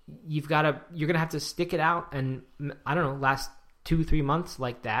just you're going to have to stick it out and, I don't know, last 2-3 months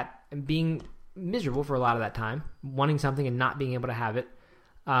like that, and being miserable for a lot of that time, wanting something and not being able to have it.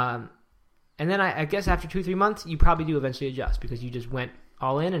 And then I guess after 2-3 months, you probably do eventually adjust because you just went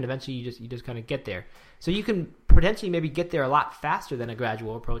all in, and eventually you just kind of get there. So you can potentially maybe get there a lot faster than a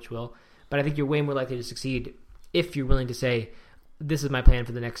gradual approach will, but I think you're way more likely to succeed if you're willing to say, this is my plan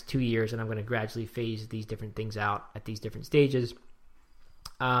for the next 2 years, and I'm going to gradually phase these different things out at these different stages.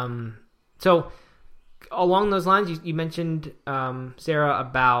 So along those lines, you mentioned, Sarah,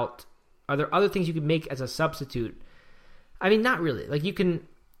 about, are there other things you could make as a substitute? I mean, not really. Like, you can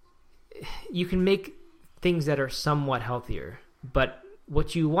make things that are somewhat healthier, but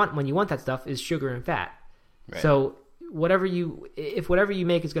what you want when you want that stuff is sugar and fat. Right. So if whatever you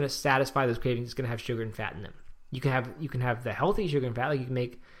make is going to satisfy those cravings, it's going to have sugar and fat in them. You can have the healthy sugar and fat, like you can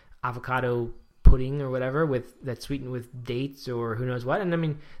make avocado pudding or whatever that's sweetened with dates or who knows what. And I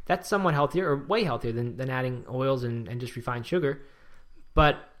mean, that's somewhat healthier, or way healthier than adding oils and just refined sugar.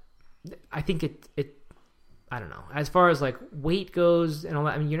 But I think it I don't know. As far as like weight goes and all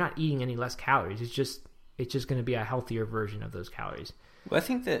that, I mean, you're not eating any less calories. It's just going to be a healthier version of those calories. Well, I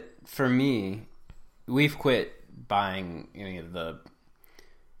think that for me, we've quit buying any of the,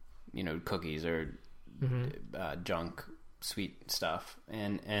 cookies or junk sweet stuff,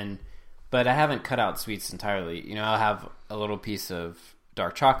 and But I haven't cut out sweets entirely. You know, I'll have a little piece of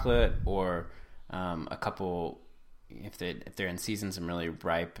dark chocolate or a couple, if they're in season, some really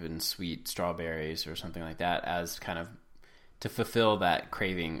ripe and sweet strawberries or something like that, as kind of to fulfill that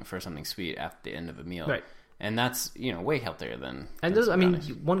craving for something sweet at the end of a meal. Right. And that's, you know, way healthier than. And those, I mean,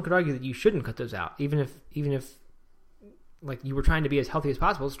 one could argue that you shouldn't cut those out, even if like you were trying to be as healthy as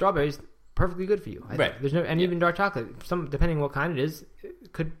possible. Strawberries perfectly good for you. I think. There's no, and even dark chocolate, some depending on what kind it is,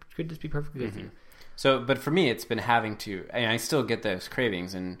 it could just be perfectly good for you. So, but for me, it's been having to. I still get those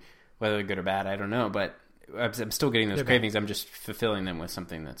cravings, and whether they're good or bad, I don't know. But I'm still getting those cravings. I'm just fulfilling them with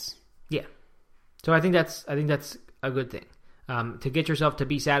something that's. Yeah. So I think that's a good thing. To get yourself to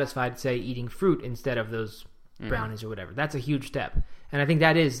be satisfied, say eating fruit instead of those brownies or whatever. That's a huge step, and I think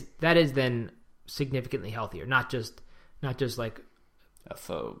that is then significantly healthier. Not just like a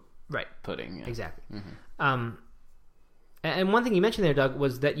faux pudding. Yeah. Exactly. And one thing you mentioned there, Doug,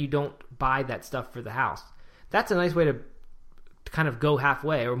 was that you don't buy that stuff for the house. That's a nice way to kind of go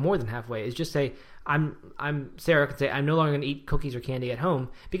halfway, or more than halfway. Is just say Sarah could say I'm no longer going to eat cookies or candy at home,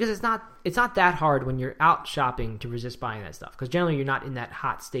 because it's not that hard when you're out shopping to resist buying that stuff, because generally you're not in that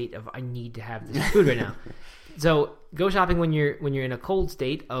hot state of I need to have this food right now. So go shopping when you're in a cold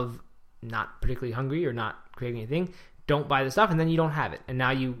state of not particularly hungry or not craving anything. Don't buy the stuff, and then you don't have it. And now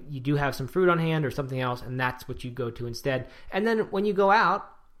you do have some fruit on hand or something else, and that's what you go to instead. And then when you go out,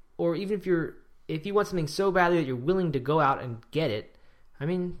 or even if you want something so badly that you're willing to go out and get it, I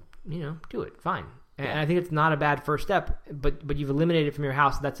mean, you know, do it. Fine. And I think it's not a bad first step, but you've eliminated it from your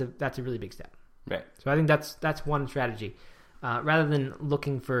house. That's a really big step. Right. So I think that's one strategy. Rather than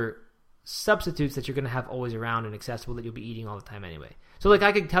looking for substitutes that you're going to have always around and accessible that you'll be eating all the time anyway. So like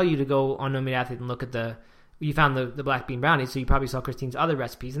I could tell you to go on No Meat Athlete and look at you found the black bean brownies, so you probably saw Christine's other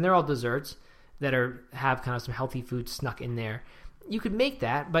recipes, and they're all desserts that have kind of some healthy food snuck in there. You could make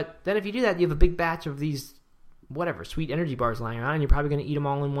that, but then if you do that, you have a big batch of these sweet energy bars lying around, and you're probably going to eat them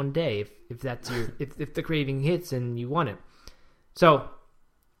all in one day if that's if the craving hits and you want it. So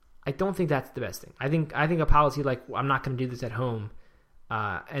I don't think that's the best thing. I think a policy like I'm not going to do this at home,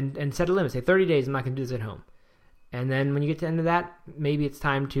 and set a limit. Say 30 days, I'm not going to do this at home, and then when you get to the end of that, maybe it's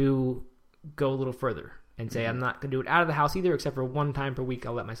time to go a little further. And say, I'm not going to do it out of the house either, except for one time per week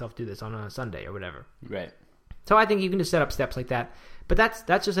I'll let myself do this on a Sunday or whatever. Right. So I think you can just set up steps like that. But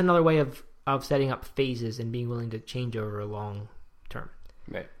that's just another way of setting up phases and being willing to change over a long term.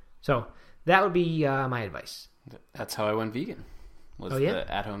 Right. So that would be my advice. That's how I went vegan. Oh, yeah?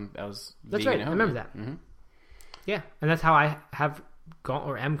 At home, I was that's vegan right. at home. I remember that. Mm-hmm. Yeah. And that's how I have gone,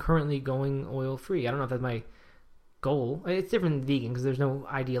 or am currently going oil-free. I don't know if that's my goal. It's different than vegan because there's no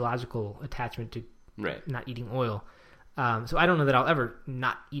ideological attachment to not eating oil. So I don't know that I'll ever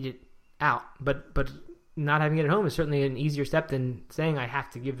not eat it out, but not having it at home is certainly an easier step than saying I have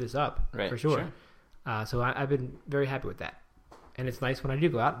to give this up, for sure. So I've been very happy with that. And it's nice when I do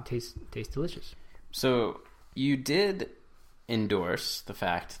go out and taste delicious. So you did endorse the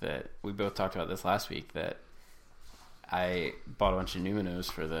fact that we both talked about this last week, that I bought a bunch of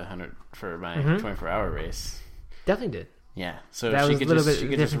Numinos for my 24-hour race. Definitely did. Yeah, so she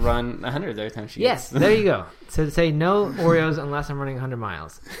could just run 100 every time she gets. There you go. So to say no Oreos unless I'm running 100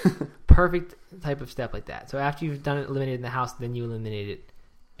 miles. Perfect type of step like that. So after you've done it, eliminated in the house, then you eliminate it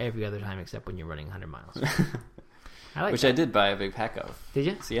every other time except when you're running 100 miles. I like Which that. I did buy a big pack of. Did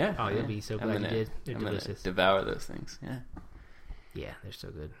you? So, yeah. Oh, you'll be so glad you did. They're delicious. Devour those things. Yeah. Yeah, they're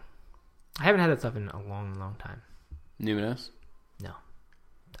so good. I haven't had that stuff in a long, long time. Numinos? No.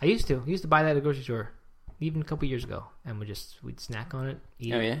 I used to buy that at the grocery store. Even a couple years ago, and we'd snack on it,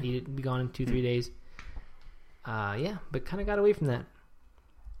 eat it, be gone in 2-3 days. But kind of got away from that.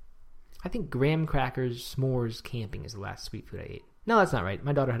 I think graham crackers, s'mores, camping is the last sweet food I ate. No, that's not right.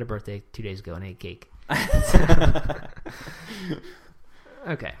 My daughter had a birthday 2 days ago and ate cake.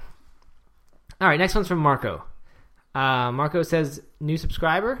 Okay. All right, next one's from Marco. Marco says, new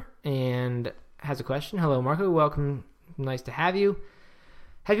subscriber, and has a question. Hello, Marco. Welcome. Nice to have you.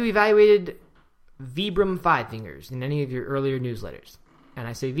 Have you evaluated Vibram Five Fingers in any of your earlier newsletters? And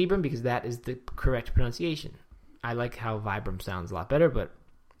I say Vibram because that is the correct pronunciation. I like how Vibram sounds a lot better, but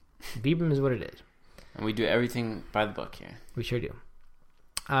Vibram is what it is. And we do everything by the book here. We sure do.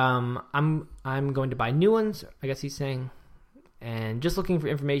 I'm going to buy new ones, I guess he's saying, and just looking for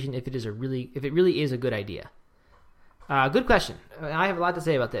information if it really is a good idea. Good question. I have a lot to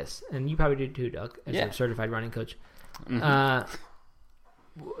say about this, and you probably do too, Doug, as a certified running coach. Mm-hmm.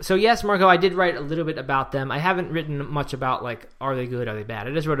 So yes, Marco, I did write a little bit about them. I haven't written much about, like, are they good, are they bad?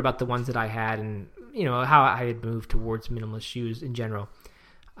 I just wrote about the ones that I had and, you know, how I had moved towards minimalist shoes in general.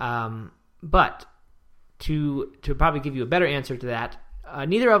 But to probably give you a better answer to that,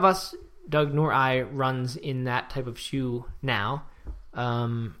 neither of us Doug nor I runs in that type of shoe now.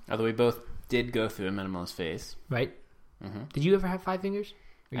 Although we both did go through a minimalist phase. Right? Mm-hmm. Did you ever have 5 fingers?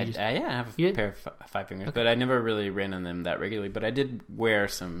 I have a pair of 5 fingers, okay. But I never really ran on them that regularly. But I did wear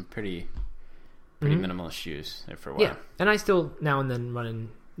some pretty minimalist shoes there for a while. Yeah, and I still now and then run in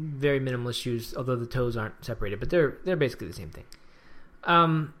very minimalist shoes, although the toes aren't separated, but they're basically the same thing.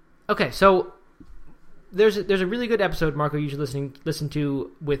 Okay, so there's a really good episode, Marco, you should listen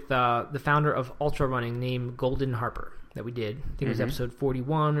to with the founder of Ultra Running named Golden Harper that we did. I think it was episode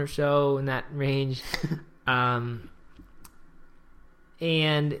 41 or so, in that range. And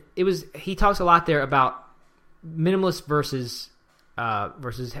he talks a lot there about minimalist versus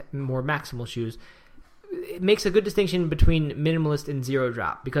more maximal shoes. It makes a good distinction between minimalist and zero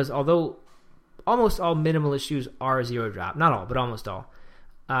drop, because although almost all minimalist shoes are zero drop, not all, but almost all,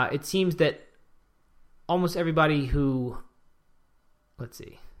 it seems that almost everybody who,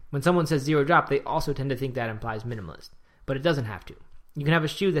 when someone says zero drop, they also tend to think that implies minimalist, but it doesn't have to. You can have a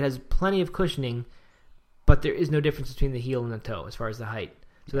shoe that has plenty of cushioning, but there is no difference between the heel and the toe as far as the height.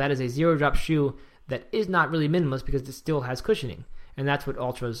 So that is a zero drop shoe that is not really minimalist because it still has cushioning. And that's what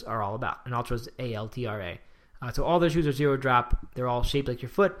Ultras are all about. And Ultras, ALTRA. So all their shoes are zero drop. They're all shaped like your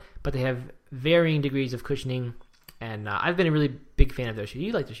foot, but they have varying degrees of cushioning. And I've been a really big fan of their shoes.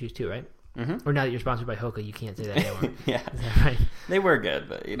 You like their shoes too, right? Mm-hmm. Or now that you're sponsored by Hoka, you can't say that anymore. Yeah. Is that right? They were good,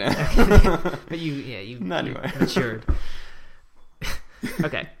 but But you not anymore. Matured.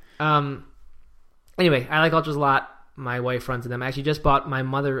 Okay. Anyway, I like Ultras a lot. My wife runs in them. I actually just bought my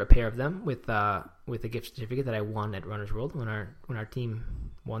mother a pair of them with a gift certificate that I won at Runner's World when our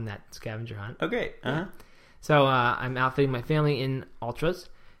team won that scavenger hunt. Oh, great. Uh-huh. So I'm outfitting my family in Ultras.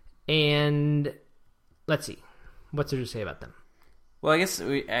 And let's see. What's there to say about them? Well, I guess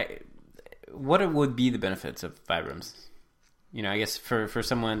what would be the benefits of Vibrams? I guess for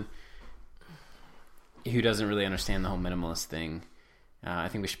someone who doesn't really understand the whole minimalist thing, I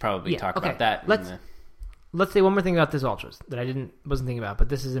think we should probably talk about that. Let's say one more thing about this Ultras that I wasn't thinking about, but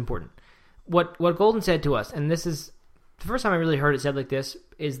this is important. What Golden said to us, and this is the first time I really heard it said like this,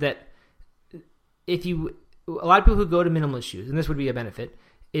 is that a lot of people who go to minimalist shoes, and this would be a benefit,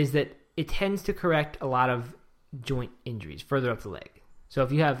 is that it tends to correct a lot of joint injuries further up the leg. So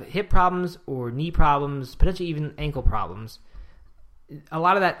if you have hip problems or knee problems, potentially even ankle problems, a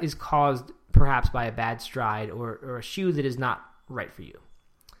lot of that is caused perhaps by a bad stride or a shoe that is not right for you.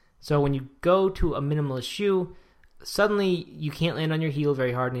 So when you go to a minimalist shoe, suddenly you can't land on your heel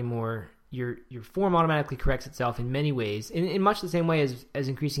very hard anymore. Your form automatically corrects itself in many ways, in much the same way as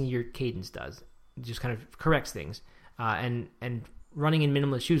increasing your cadence does. It just kind of corrects things. And running in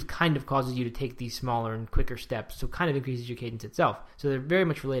minimalist shoes kind of causes you to take these smaller and quicker steps, so kind of increases your cadence itself. So they're very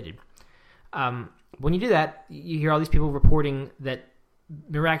much related. When you do that, you hear all these people reporting that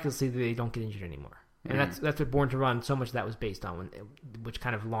miraculously they don't get injured anymore. And that's what Born to Run, so much of that was based on, which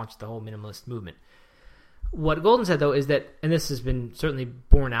kind of launched the whole minimalist movement. What Golden said, though, is that, and this has been certainly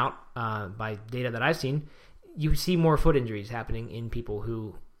borne out by data that I've seen, you see more foot injuries happening in people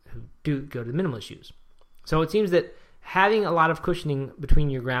who do go to the minimalist shoes. So it seems that having a lot of cushioning between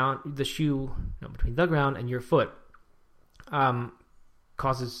between the ground and your foot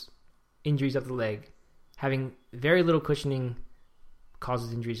causes injuries up the leg. Having very little cushioning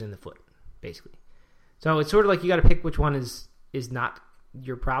causes injuries in the foot, basically. So it's sort of like you got to pick which one is not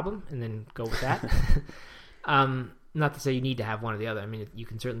your problem and then go with that. Not to say you need to have one or the other. I mean, you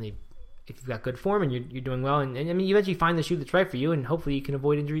can certainly, if you've got good form and you're doing well, and I mean, you eventually find the shoe that's right for you, and hopefully you can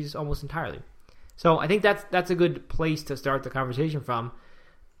avoid injuries almost entirely. So I think that's a good place to start the conversation from.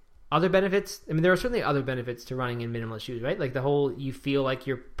 Other benefits, I mean, there are certainly other benefits to running in minimalist shoes, right? Like the whole, you feel like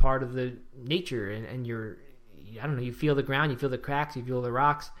you're part of the nature and you're, I don't know, you feel the ground, you feel the cracks, you feel the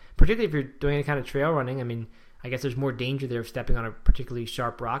rocks, particularly if you're doing any kind of trail running. I mean, I guess there's more danger there of stepping on a particularly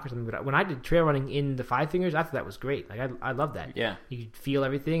sharp rock or something. But when I did trail running in the 5 fingers, I thought that was great. Like I love that. Yeah, you could feel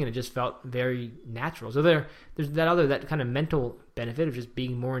everything, and it just felt very natural. So there's that kind of mental benefit of just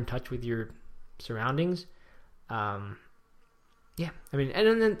being more in touch with your surroundings. Yeah, I mean,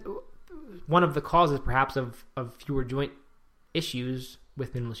 and then one of the causes perhaps of fewer joint issues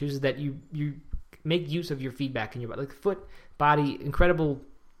with minimalist shoes is that you make use of your feedback in your body, like foot, body, incredible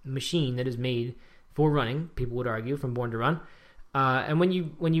machine that is made for running. People would argue from Born to Run, and when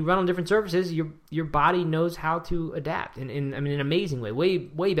you run on different surfaces, your body knows how to adapt in I mean, an amazing way,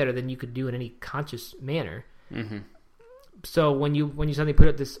 way better than you could do in any conscious manner. Mm-hmm. So when you suddenly put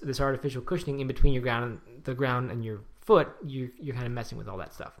up this artificial cushioning in between the ground and your foot, you're kind of messing with all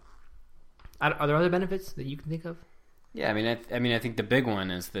that stuff. Are there other benefits that you can think of? Yeah, I mean, I think the big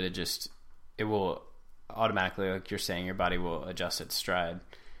one is that it will automatically, like you're saying, your body will adjust its stride.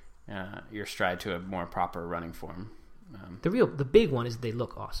 your stride to a more proper running form. The big one is they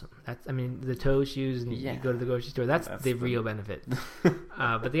look awesome. The toe shoes, and you go to the grocery store. That's the real benefit.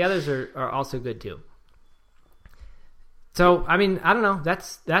 But the others are also good too. So I don't know.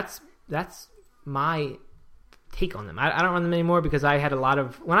 That's my take on them. I don't run them anymore because I had a lot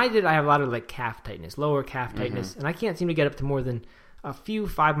of I have a lot of like calf tightness, lower calf tightness, and I can't seem to get up to more than a few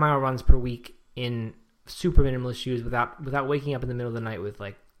 5-mile runs per week in super minimalist shoes without waking up in the middle of the night with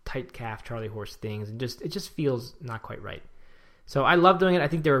like tight calf Charlie horse things, and it just feels not quite right. So I love doing it. I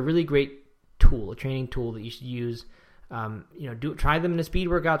think they're a really great tool, a training tool that you should use. Try them in a speed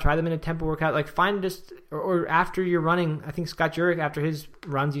workout, try them in a tempo workout. Like find or after you're running. I think Scott Jurek, after his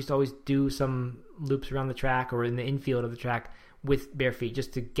runs, used to always do some loops around the track or in the infield of the track with bare feet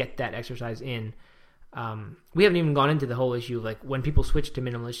just to get that exercise in. We haven't even gone into the whole issue of like when people switch to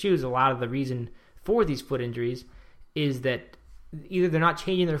minimalist shoes. A lot of the reason for these foot injuries is that either they're not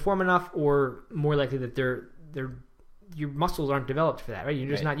changing their form enough, or more likely that your muscles aren't developed for that, right? You're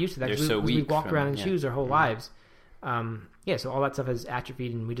just not used to that. They're so weak. We walk around in shoes our whole lives. So all that stuff has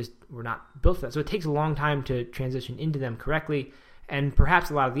atrophied, and we're not built for that. So it takes a long time to transition into them correctly, and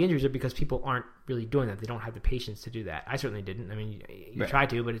perhaps a lot of the injuries are because people aren't really doing that. They don't have the patience to do that. I certainly didn't. You try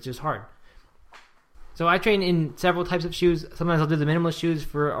to, but it's just hard. So I train in several types of shoes. Sometimes I'll do the minimalist shoes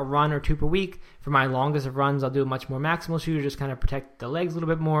for a run or two per week. For my longest of runs, I'll do a much more maximal shoe to just kind of protect the legs a little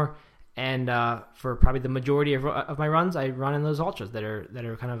bit more. And for probably the majority of my runs, I run in those Altras that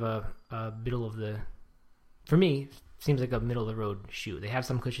are kind of a middle of the, for me, seems like a middle of the road shoe. They have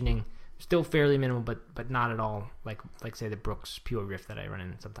some cushioning, still fairly minimal, but not at all like say the Brooks Pure Rift that I run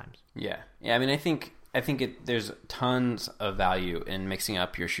in sometimes. Yeah. I think there's tons of value in mixing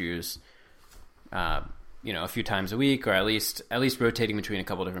up your shoes. A few times a week, or at least rotating between a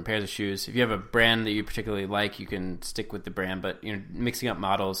couple different pairs of shoes. If you have a brand that you particularly like, you can stick with the brand, but mixing up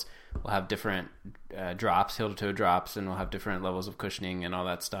models will have different drops, heel to toe drops, and we'll have different levels of cushioning and all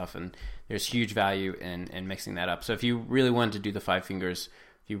that stuff, and there's huge value in mixing that up. So if you really wanted to do the 5 fingers,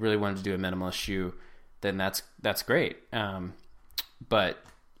 if you really wanted to do a minimalist shoe, then that's great. But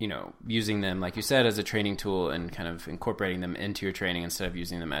using them, like you said, as a training tool and kind of incorporating them into your training instead of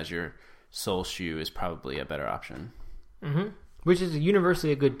using them as your sole shoe is probably a better option. Mm-hmm. Which is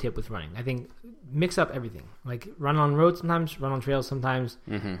universally a good tip with running. I think mix up everything. Like run on roads sometimes, run on trails sometimes,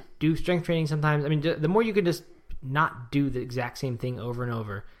 do strength training sometimes. The more you can just not do the exact same thing over and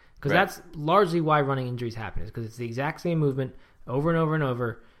over, because that's largely why running injuries happen, is because it's the exact same movement over and over and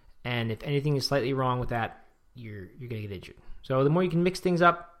over, and if anything is slightly wrong with that, you're going to get injured. So the more you can mix things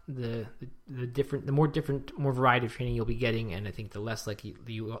up, the more variety of training you'll be getting, and I think the less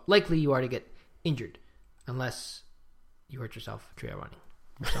likely you are to get injured, unless you hurt yourself trail running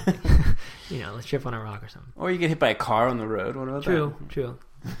or something. Let's trip on a rock or something. Or you get hit by a car on the road. What about that? True.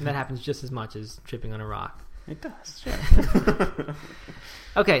 And that happens just as much as tripping on a rock. It does. Sure.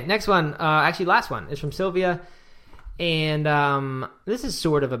 Okay, next one. Actually, last one is from Sylvia, and this is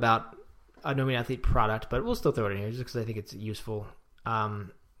sort of about a No Meat Athlete product, but we'll still throw it in here just because I think it's useful.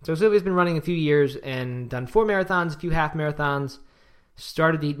 So Sylvia's been running a few years and done 4 marathons, a few half marathons.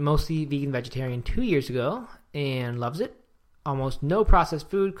 Started to eat mostly vegan vegetarian 2 years ago and loves it. Almost no processed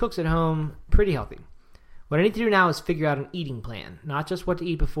food, cooks at home, pretty healthy. What I need to do now is figure out an eating plan, not just what to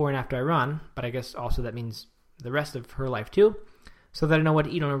eat before and after I run, but I guess also that means the rest of her life too, so that I know what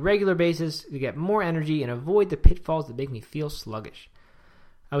to eat on a regular basis to get more energy and avoid the pitfalls that make me feel sluggish.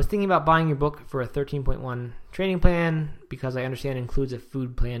 I was thinking about buying your book for a 13.1 training plan because I understand it includes a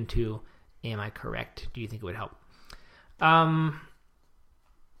food plan too. Am I correct? Do you think it would help? I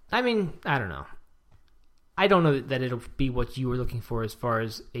don't know. I don't know that it'll be what you were looking for as far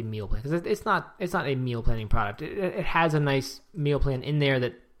as a meal plan, because it's not a meal planning product. It has a nice meal plan in there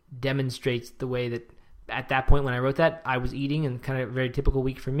that demonstrates the way that at that point when I wrote that, I was eating, and kind of a very typical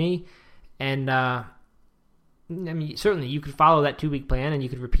week for me. And certainly you could follow that 2-week plan and you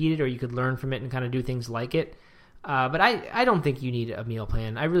could repeat it, or you could learn from it and kind of do things like it. But I don't think you need a meal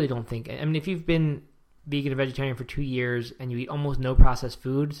plan. I really don't think. If you've been vegan and vegetarian for 2 years and you eat almost no processed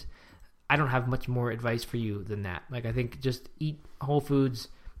foods, I don't have much more advice for you than that. Like, I think just eat whole foods,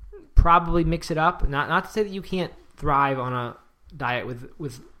 probably mix it up. Not to say that you can't thrive on a diet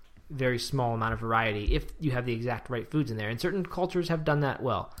with very small amount of variety if you have the exact right foods in there. And certain cultures have done that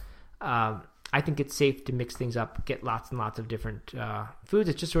well. I think it's safe to mix things up, get lots and lots of different foods.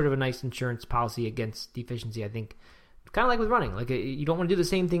 It's just sort of a nice insurance policy against deficiency, I think. Kind of like with running. Like, you don't want to do the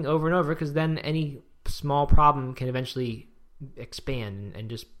same thing over and over, because then any small problem can eventually expand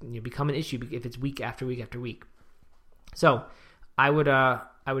and just become an issue if it's week after week after week. So I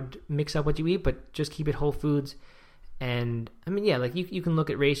would mix up what you eat, but just keep it whole foods. And I mean, yeah, like you can look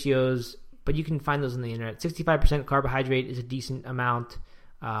at ratios, but you can find those on the internet. 65% carbohydrate is a decent amount.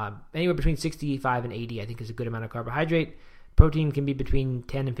 Anywhere between 65 and 80, I think, is a good amount of carbohydrate. Protein can be between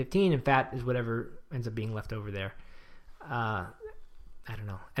 10 and 15, and fat is whatever ends up being left over there. I don't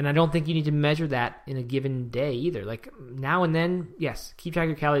know. And I don't think you need to measure that in a given day either. Like now and then, yes, keep track of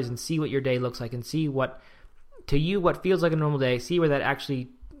your calories and see what your day looks like and see what feels like a normal day. See where that actually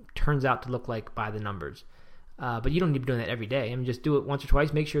turns out to look like by the numbers. But you don't need to be doing that every day. I mean, just do it once or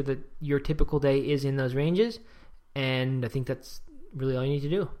twice. Make sure that your typical day is in those ranges. And I think that's really all you need to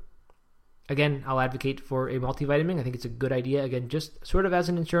do. Again, I'll advocate for a multivitamin. I think it's a good idea. Again, just sort of as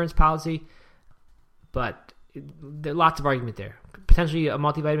an insurance policy. But there are lots of argument there. Potentially a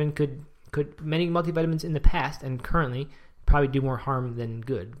multivitamin many multivitamins in the past and currently probably do more harm than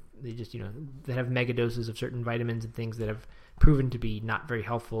good. They just, they have mega doses of certain vitamins and things that have proven to be not very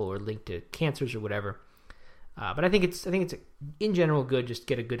helpful or linked to cancers or whatever. But I think it's in general good. Just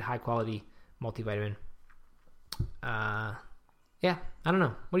get a good high quality multivitamin. Yeah, I don't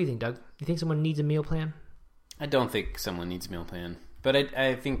know. What do you think, Doug? Do you think someone needs a meal plan? I don't think someone needs a meal plan, but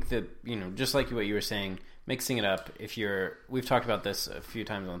I think that just like what you were saying, mixing it up. We've talked about this a few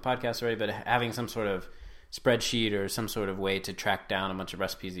times on the podcast already, but having some sort of spreadsheet or some sort of way to track down a bunch of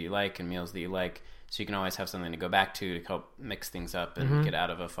recipes that you like and meals that you like, so you can always have something to go back to help mix things up and get out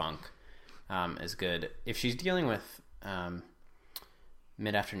of a funk. Is good. If she's dealing with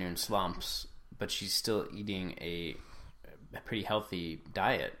mid-afternoon slumps, but she's still eating a pretty healthy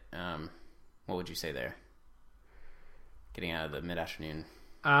diet, what would you say there? Getting out of the mid-afternoon.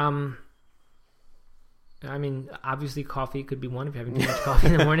 I mean, obviously coffee could be one. If you're having too much coffee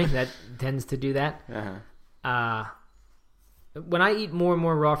in the morning, that tends to do that. When I eat more and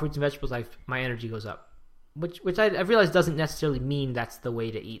more raw fruits and vegetables, my energy goes up. Which I realize doesn't necessarily mean that's the way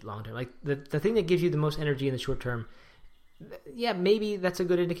to eat long term. Like the thing that gives you the most energy in the short term, yeah, maybe that's a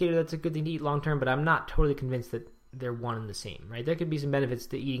good indicator. That's a good thing to eat long term. But I'm not totally convinced that they're one and the same. Right? There could be some benefits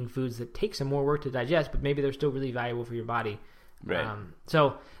to eating foods that take some more work to digest, but maybe they're still really valuable for your body. Right.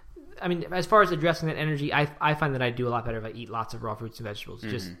 So, I mean, as far as addressing that energy, I find that I do a lot better if I eat lots of raw fruits and vegetables. It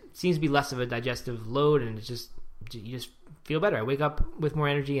just seems to be less of a digestive load, and you just feel better. I wake up with more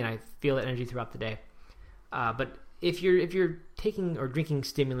energy, and I feel that energy throughout the day. But if you're taking or drinking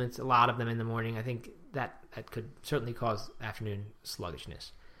stimulants, a lot of them in the morning, I think that could certainly cause afternoon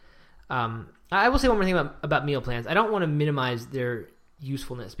sluggishness. I will say one more thing about meal plans. I don't want to minimize their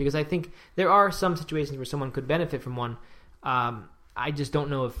usefulness because I think there are some situations where someone could benefit from one. I just don't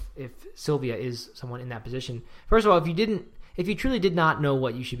know if Sylvia is someone in that position. First of all, if you truly did not know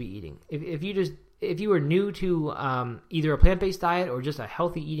what you should be eating, if you were new to either a plant-based diet or just a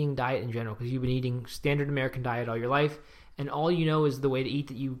healthy eating diet in general, because you've been eating standard American diet all your life, and all you know is the way to eat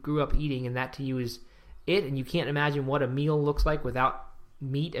that you grew up eating, and that to you is it, and you can't imagine what a meal looks like without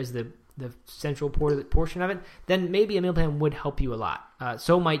meat as the central portion of it, then maybe a meal plan would help you a lot.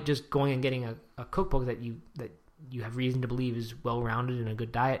 So might just going and getting a cookbook that you have reason to believe is well-rounded and a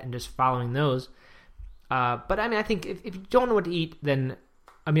good diet, and just following those. But I mean, I think if you don't know what to eat, then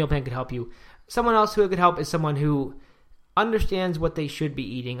a meal plan could help you. Someone else who could help is someone who understands what they should be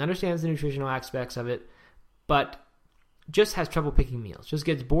eating, understands the nutritional aspects of it, but just has trouble picking meals, just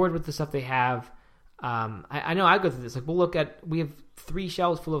gets bored with the stuff they have. I know I go through this. Like we have 3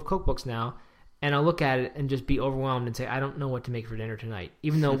 shelves full of cookbooks now, and I'll look at it and just be overwhelmed and say, I don't know what to make for dinner tonight,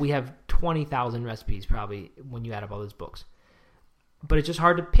 even though we have 20,000 recipes probably when you add up all those books. But it's just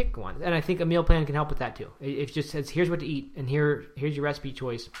hard to pick one, and I think a meal plan can help with that too. It just says, here's what to eat, and here's your recipe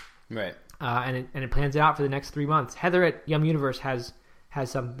choice. Right. And it plans it out for the next 3 months. Heather at Yum Universe has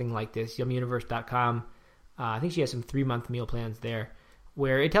something like this, yumuniverse.com. I think she has some 3-month meal plans there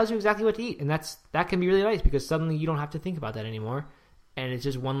where it tells you exactly what to eat. And that can be really nice because suddenly you don't have to think about that anymore. And it's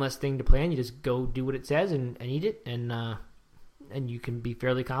just one less thing to plan. You just go do what it says and eat it. And you can be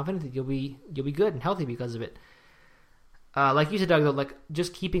fairly confident that you'll be good and healthy because of it. Like you said, Doug, though, like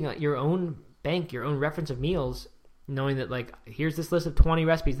just keeping your own bank, your own reference of meals, knowing that like here's this list of 20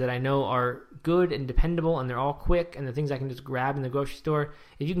 recipes that I know are good and dependable and they're all quick and the things I can just grab in the grocery store.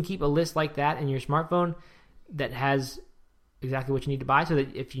 If you can keep a list like that in your smartphone that has exactly what you need to buy, so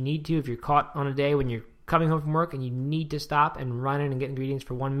that if you're caught on a day when you're coming home from work and you need to stop and run in and get ingredients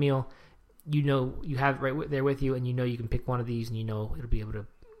for one meal, you know you have it right there with you, and you know you can pick one of these and you know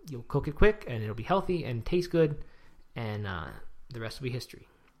you'll cook it quick and it'll be healthy and taste good, and the rest will be history.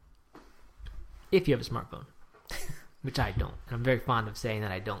 If you have a smartphone. Which I don't. And I'm very fond of saying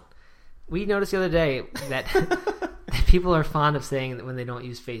that I don't. We noticed the other day that people are fond of saying that when they don't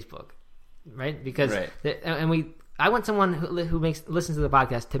use Facebook, right? Because I want someone who listens to the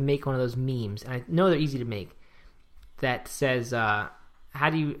podcast to make one of those memes, and I know they're easy to make. that says, how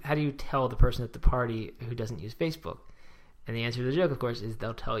do you tell the person at the party who doesn't use Facebook? And the answer to the joke, of course, is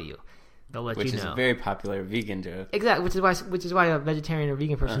they'll tell you. They'll let you know. Which is a very popular vegan joke. Exactly, which is why a vegetarian or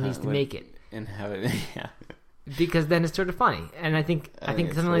vegan person needs to make it. And have it, yeah. Because then it's sort of funny, and I think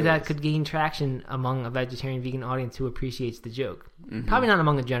something like that could gain traction among a vegetarian vegan audience who appreciates the joke. Mm-hmm. Probably not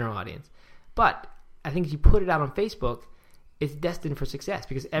among the general audience, but I think if you put it out on Facebook, it's destined for success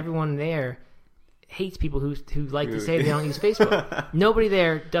because everyone there hates people who like to say they don't use Facebook. Nobody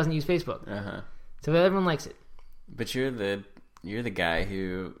there doesn't use Facebook, so everyone likes it. But you're the guy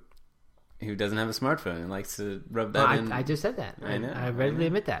who doesn't have a smartphone and likes to rub that in. I just said that. I know. I readily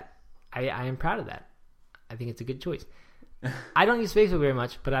admit that. I am proud of that. I think it's a good choice. I don't use Facebook very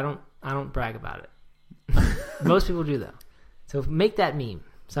much, but I don't brag about it. Most people do though. So make that meme,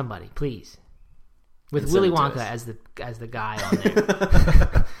 somebody, please, with Willy Wonka as the guy on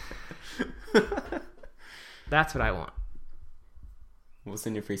there. That's what I want. We'll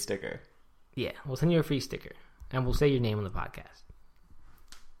send you a free sticker. Yeah, we'll send you a free sticker, and we'll say your name on the podcast.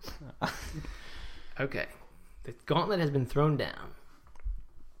 Okay, the gauntlet has been thrown down.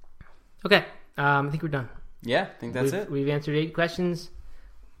 Okay, I think we're done. Yeah, I think that's it. We've answered 8 questions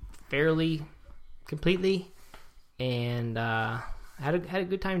fairly completely, and had a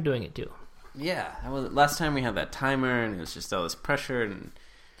good time doing it too. Yeah, last time we had that timer, and it was just all this pressure, and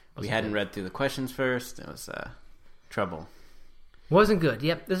we hadn't read through the questions first. It was trouble. Wasn't good.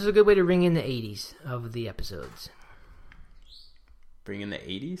 Yep, this is a good way to ring in the 80s of the episodes. Bring in the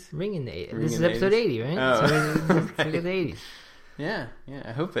 80s? Ring in the 80s. This is episode 80, right? Oh, so okay. The 80s. Yeah.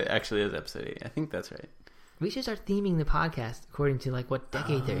 I hope it actually is episode 80. I think that's right. We should start theming the podcast according to like what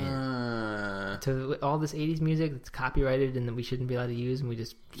decade they're in. To all this 80s music that's copyrighted and that we shouldn't be allowed to use, and we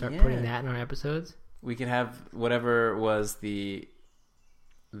just start putting that in our episodes. We could have whatever was the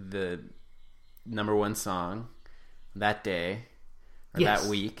number one song that day or that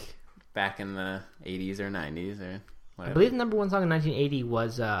week back in the 80s or 90s or whatever. I believe the number one song in 1980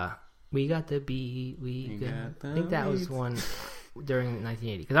 was We Got the Beat, I think that was one during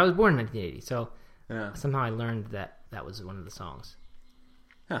 1980 because I was born in 1980, so somehow I learned that was one of the songs.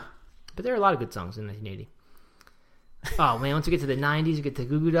 Huh. But there are a lot of good songs in 1980. Oh man, once we get to the 90s, we get the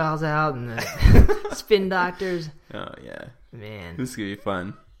Goo Goo Dolls out and the Spin Doctors. Oh yeah, man, this is gonna be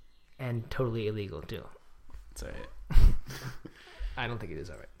fun and totally illegal too. It's alright. I don't think it is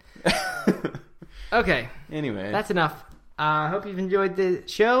alright. Okay. Anyway, that's enough. I hope you've enjoyed the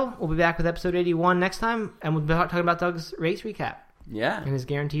show. We'll be back with episode 81 next time, and we'll be talking about Doug's race recap. Yeah, and his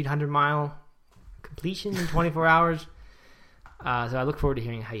guaranteed 100-mile completion in 24 hours. So I look forward to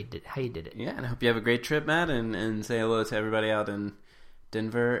hearing how you did it. Yeah, and I hope you have a great trip, Matt, and say hello to everybody out in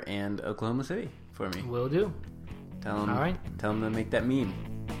Denver and Oklahoma City for me. Will do. Tell them. All right. Tell them to make that meme.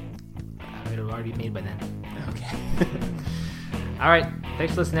 It'll already be made by then. Okay. All right.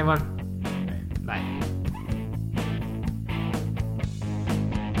 Thanks for listening, everyone. All right. Bye.